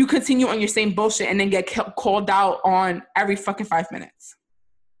you continue on your same bullshit and then get called out on every fucking 5 minutes.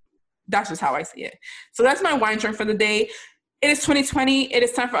 That's just how I see it. So that's my wine drink for the day. It is 2020. It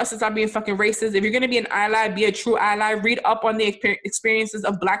is time for us to stop being fucking racist. If you're going to be an ally, be a true ally. Read up on the experiences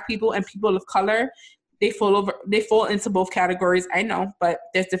of Black people and people of color. They fall into both categories. I know, but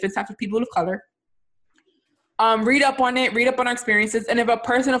there's different types of people of color. Read up on it. Read up on our experiences. And if a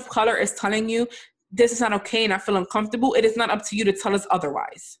person of color is telling you this is not okay and I feel uncomfortable, it is not up to you to tell us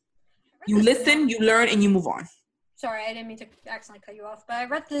otherwise. You listen, you learn, and you move on. Sorry, I didn't mean to accidentally cut you off, but I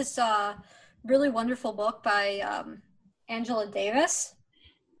read this really wonderful book by Angela Davis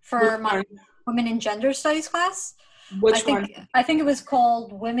for my Women in Gender Studies class. Which one? I think it was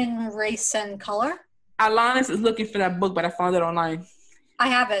called Women, Race, and Color. Alanis is looking for that book, but I found it online. I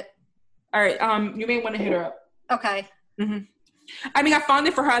have it. All right, you may want to hit her up. Okay. Mm-hmm. I mean, I found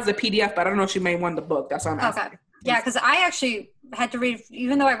it for her as a PDF, but I don't know if she may want the book. That's what I'm asking. Okay. Yeah, because I actually had to read,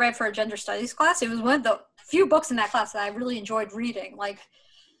 even though I read for a gender studies class, it was one of the few books in that class that I really enjoyed reading. Like,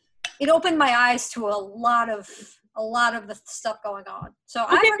 it opened my eyes to a lot of the stuff going on. So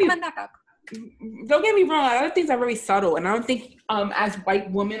I recommend that book. Don't get me wrong, a lot of things are very subtle, and I don't think as white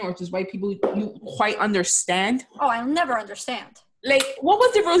women or just white people you quite understand. Oh, I'll never understand. Like, what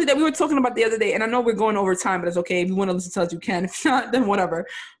was it, Rosie, that we were talking about the other day? And I know we're going over time, but it's okay. If you want to listen to us, you can. If not, then whatever.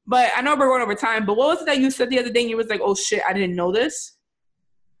 But I know we're going over time. But what was it that you said the other day and you was like, oh shit, I didn't know this?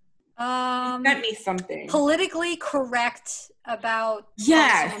 You sent me something. Politically correct about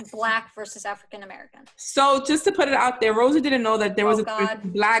Black versus African American. So just to put it out there, Rosie didn't know that there was a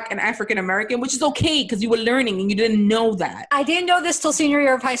Black and African American, which is okay because you were learning and you didn't know that. I didn't know this till senior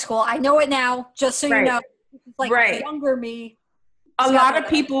year of high school. I know it now, just so you know. Like younger me. A lot of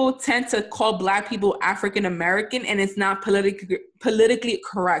people tend to call Black people African American, and it's not politically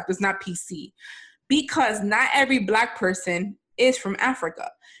correct. It's not PC. Because not every Black person is from Africa.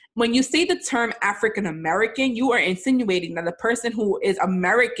 When you say the term African American, you are insinuating that the person who is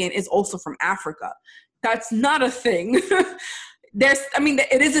American is also from Africa. That's not a thing.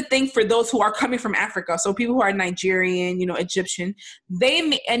 It is a thing for those who are coming from Africa. So people who are Nigerian, Egyptian,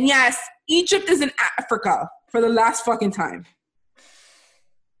 and yes, Egypt is in Africa for the last fucking time.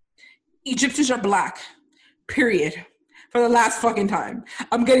 Egyptians are Black, period, for the last fucking time.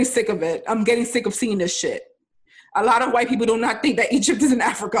 I'm getting sick of it. I'm getting sick of seeing this shit. A lot of white people do not think that Egypt is in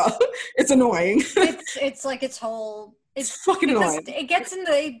Africa. It's annoying. It's like it's fucking annoying. It gets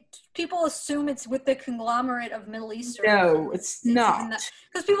people assume it's with the conglomerate of Middle Eastern. No, it's not.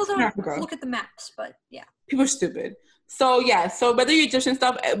 Because people don't look at the maps, but yeah. People are stupid. So whether you're Egyptian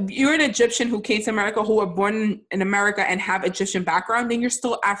stuff, you're an Egyptian who came to America, who were born in America and have Egyptian background, then you're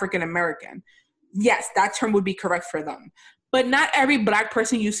still African American. yes, that term would be correct for them. But not every Black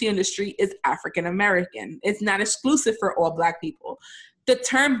person you see on the street is African American. It's not exclusive for all Black people. The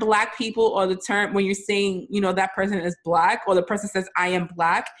term Black people, or the term when you're saying, you know, that person is Black, or the person says, I am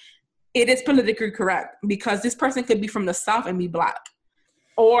Black, it is politically correct because this person could be from the South and be Black.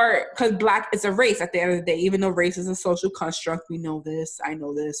 Or because Black is a race at the end of the day, even though race is a social construct, we know this, I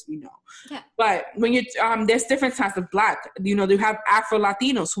know this, we know. Yeah. But when you, there's different types of Black. You know, you have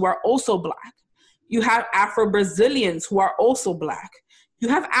Afro-Latinos who are also Black. You have Afro-Brazilians who are also Black. You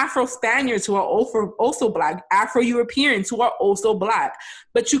have Afro-Spaniards who are also Black. Afro-Europeans who are also Black.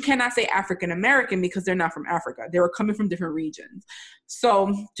 But you cannot say African-American because they're not from Africa. They were coming from different regions.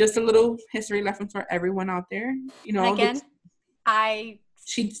 So just a little history lesson for everyone out there. You know, and again,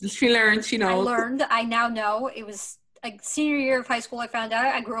 she learned, you know. I learned, I now know. It was like senior year of high school I found out.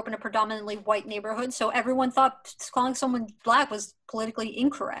 I grew up in a predominantly white neighborhood, so everyone thought calling someone Black was politically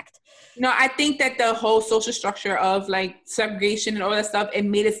incorrect. No, I think that the whole social structure of like segregation and all that stuff, it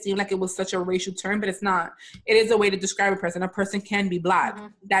made it seem like it was such a racial term, but it's not. It is a way to describe a person. A person can be Black. Mm-hmm.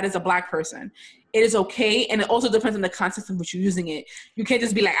 That is a Black person. It is okay, and it also depends on the context in which you're using it. You can't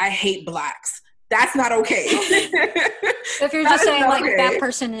just be like, I hate Blacks. That's not okay. If you're just saying like that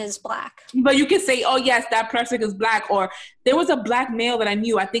person is Black. But you can say, oh yes, that person is Black. Or there was a Black male that I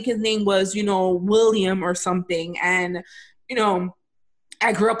knew. I think his name was, you know, William or something. And, you know,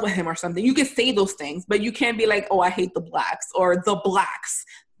 I grew up with him or something. You can say those things, but you can't be like, oh, I hate the Blacks or the Blacks.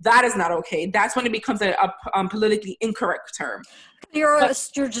 That is not okay. That's when it becomes a politically incorrect term. You're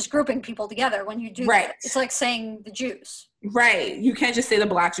just grouping people together when you do that. It's like saying the Jews. Right. You can't just say the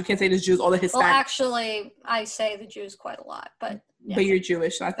Blacks. You can't say the Jews or the Hispanics. Well, actually, I say the Jews quite a lot, but... Yeah. But you're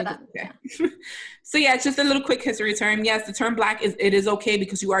Jewish, so I think it's okay. Yeah. So yeah, just a little quick history term. Yes, the term Black is okay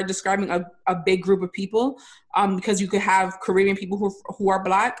because you are describing a big group of people. Because you could have Caribbean people who are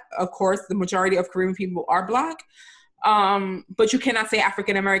Black. Of course, the majority of Caribbean people are Black. But you cannot say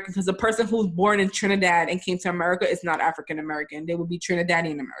African American because the person who's born in Trinidad and came to America is not African American. They would be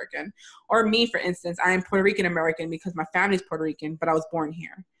Trinidadian American. Or me, for instance, I am Puerto Rican American because my family's Puerto Rican, but I was born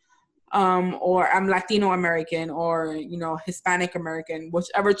here. Or I'm Latino American, or, you know, Hispanic American,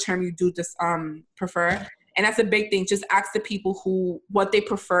 whichever term you do this prefer. And that's a big thing. Just ask the people what they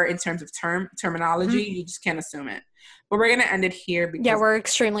prefer in terms of terminology. Mm-hmm. You just can't assume it. But we're going to end it here. Because we're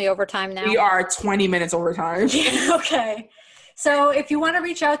extremely over time now. We are 20 minutes over time. Okay. So if you want to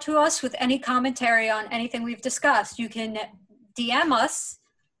reach out to us with any commentary on anything we've discussed, you can DM us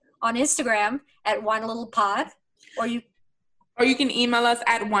on Instagram at WineALittlePod, or you can email us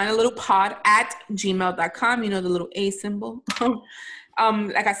at winealittlepod@gmail.com. You know, the little A symbol.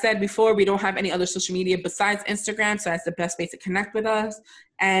 Like I said before, we don't have any other social media besides Instagram, so that's the best way to connect with us.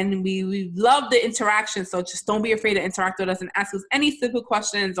 And we love the interaction, so just don't be afraid to interact with us and ask us any stupid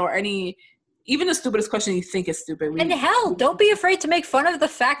questions or even the stupidest question you think is stupid. And hell, don't be afraid to make fun of the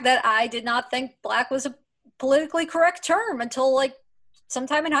fact that I did not think Black was a politically correct term until like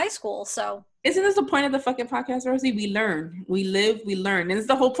sometime in high school. So isn't this the point of the fucking podcast, Rosie? We learn, we live, we learn. And it's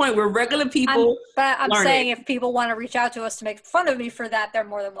the whole point. We're regular people. I'm saying if people want to reach out to us to make fun of me for that, they're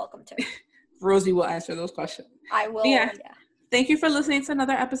more than welcome to. Rosie will answer those questions. I will. Yeah. Thank you for listening to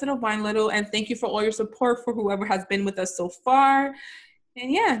another episode of Wine Little, and thank you for all your support for whoever has been with us so far.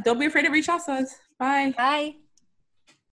 And yeah, don't be afraid to reach out to us. Bye. Bye.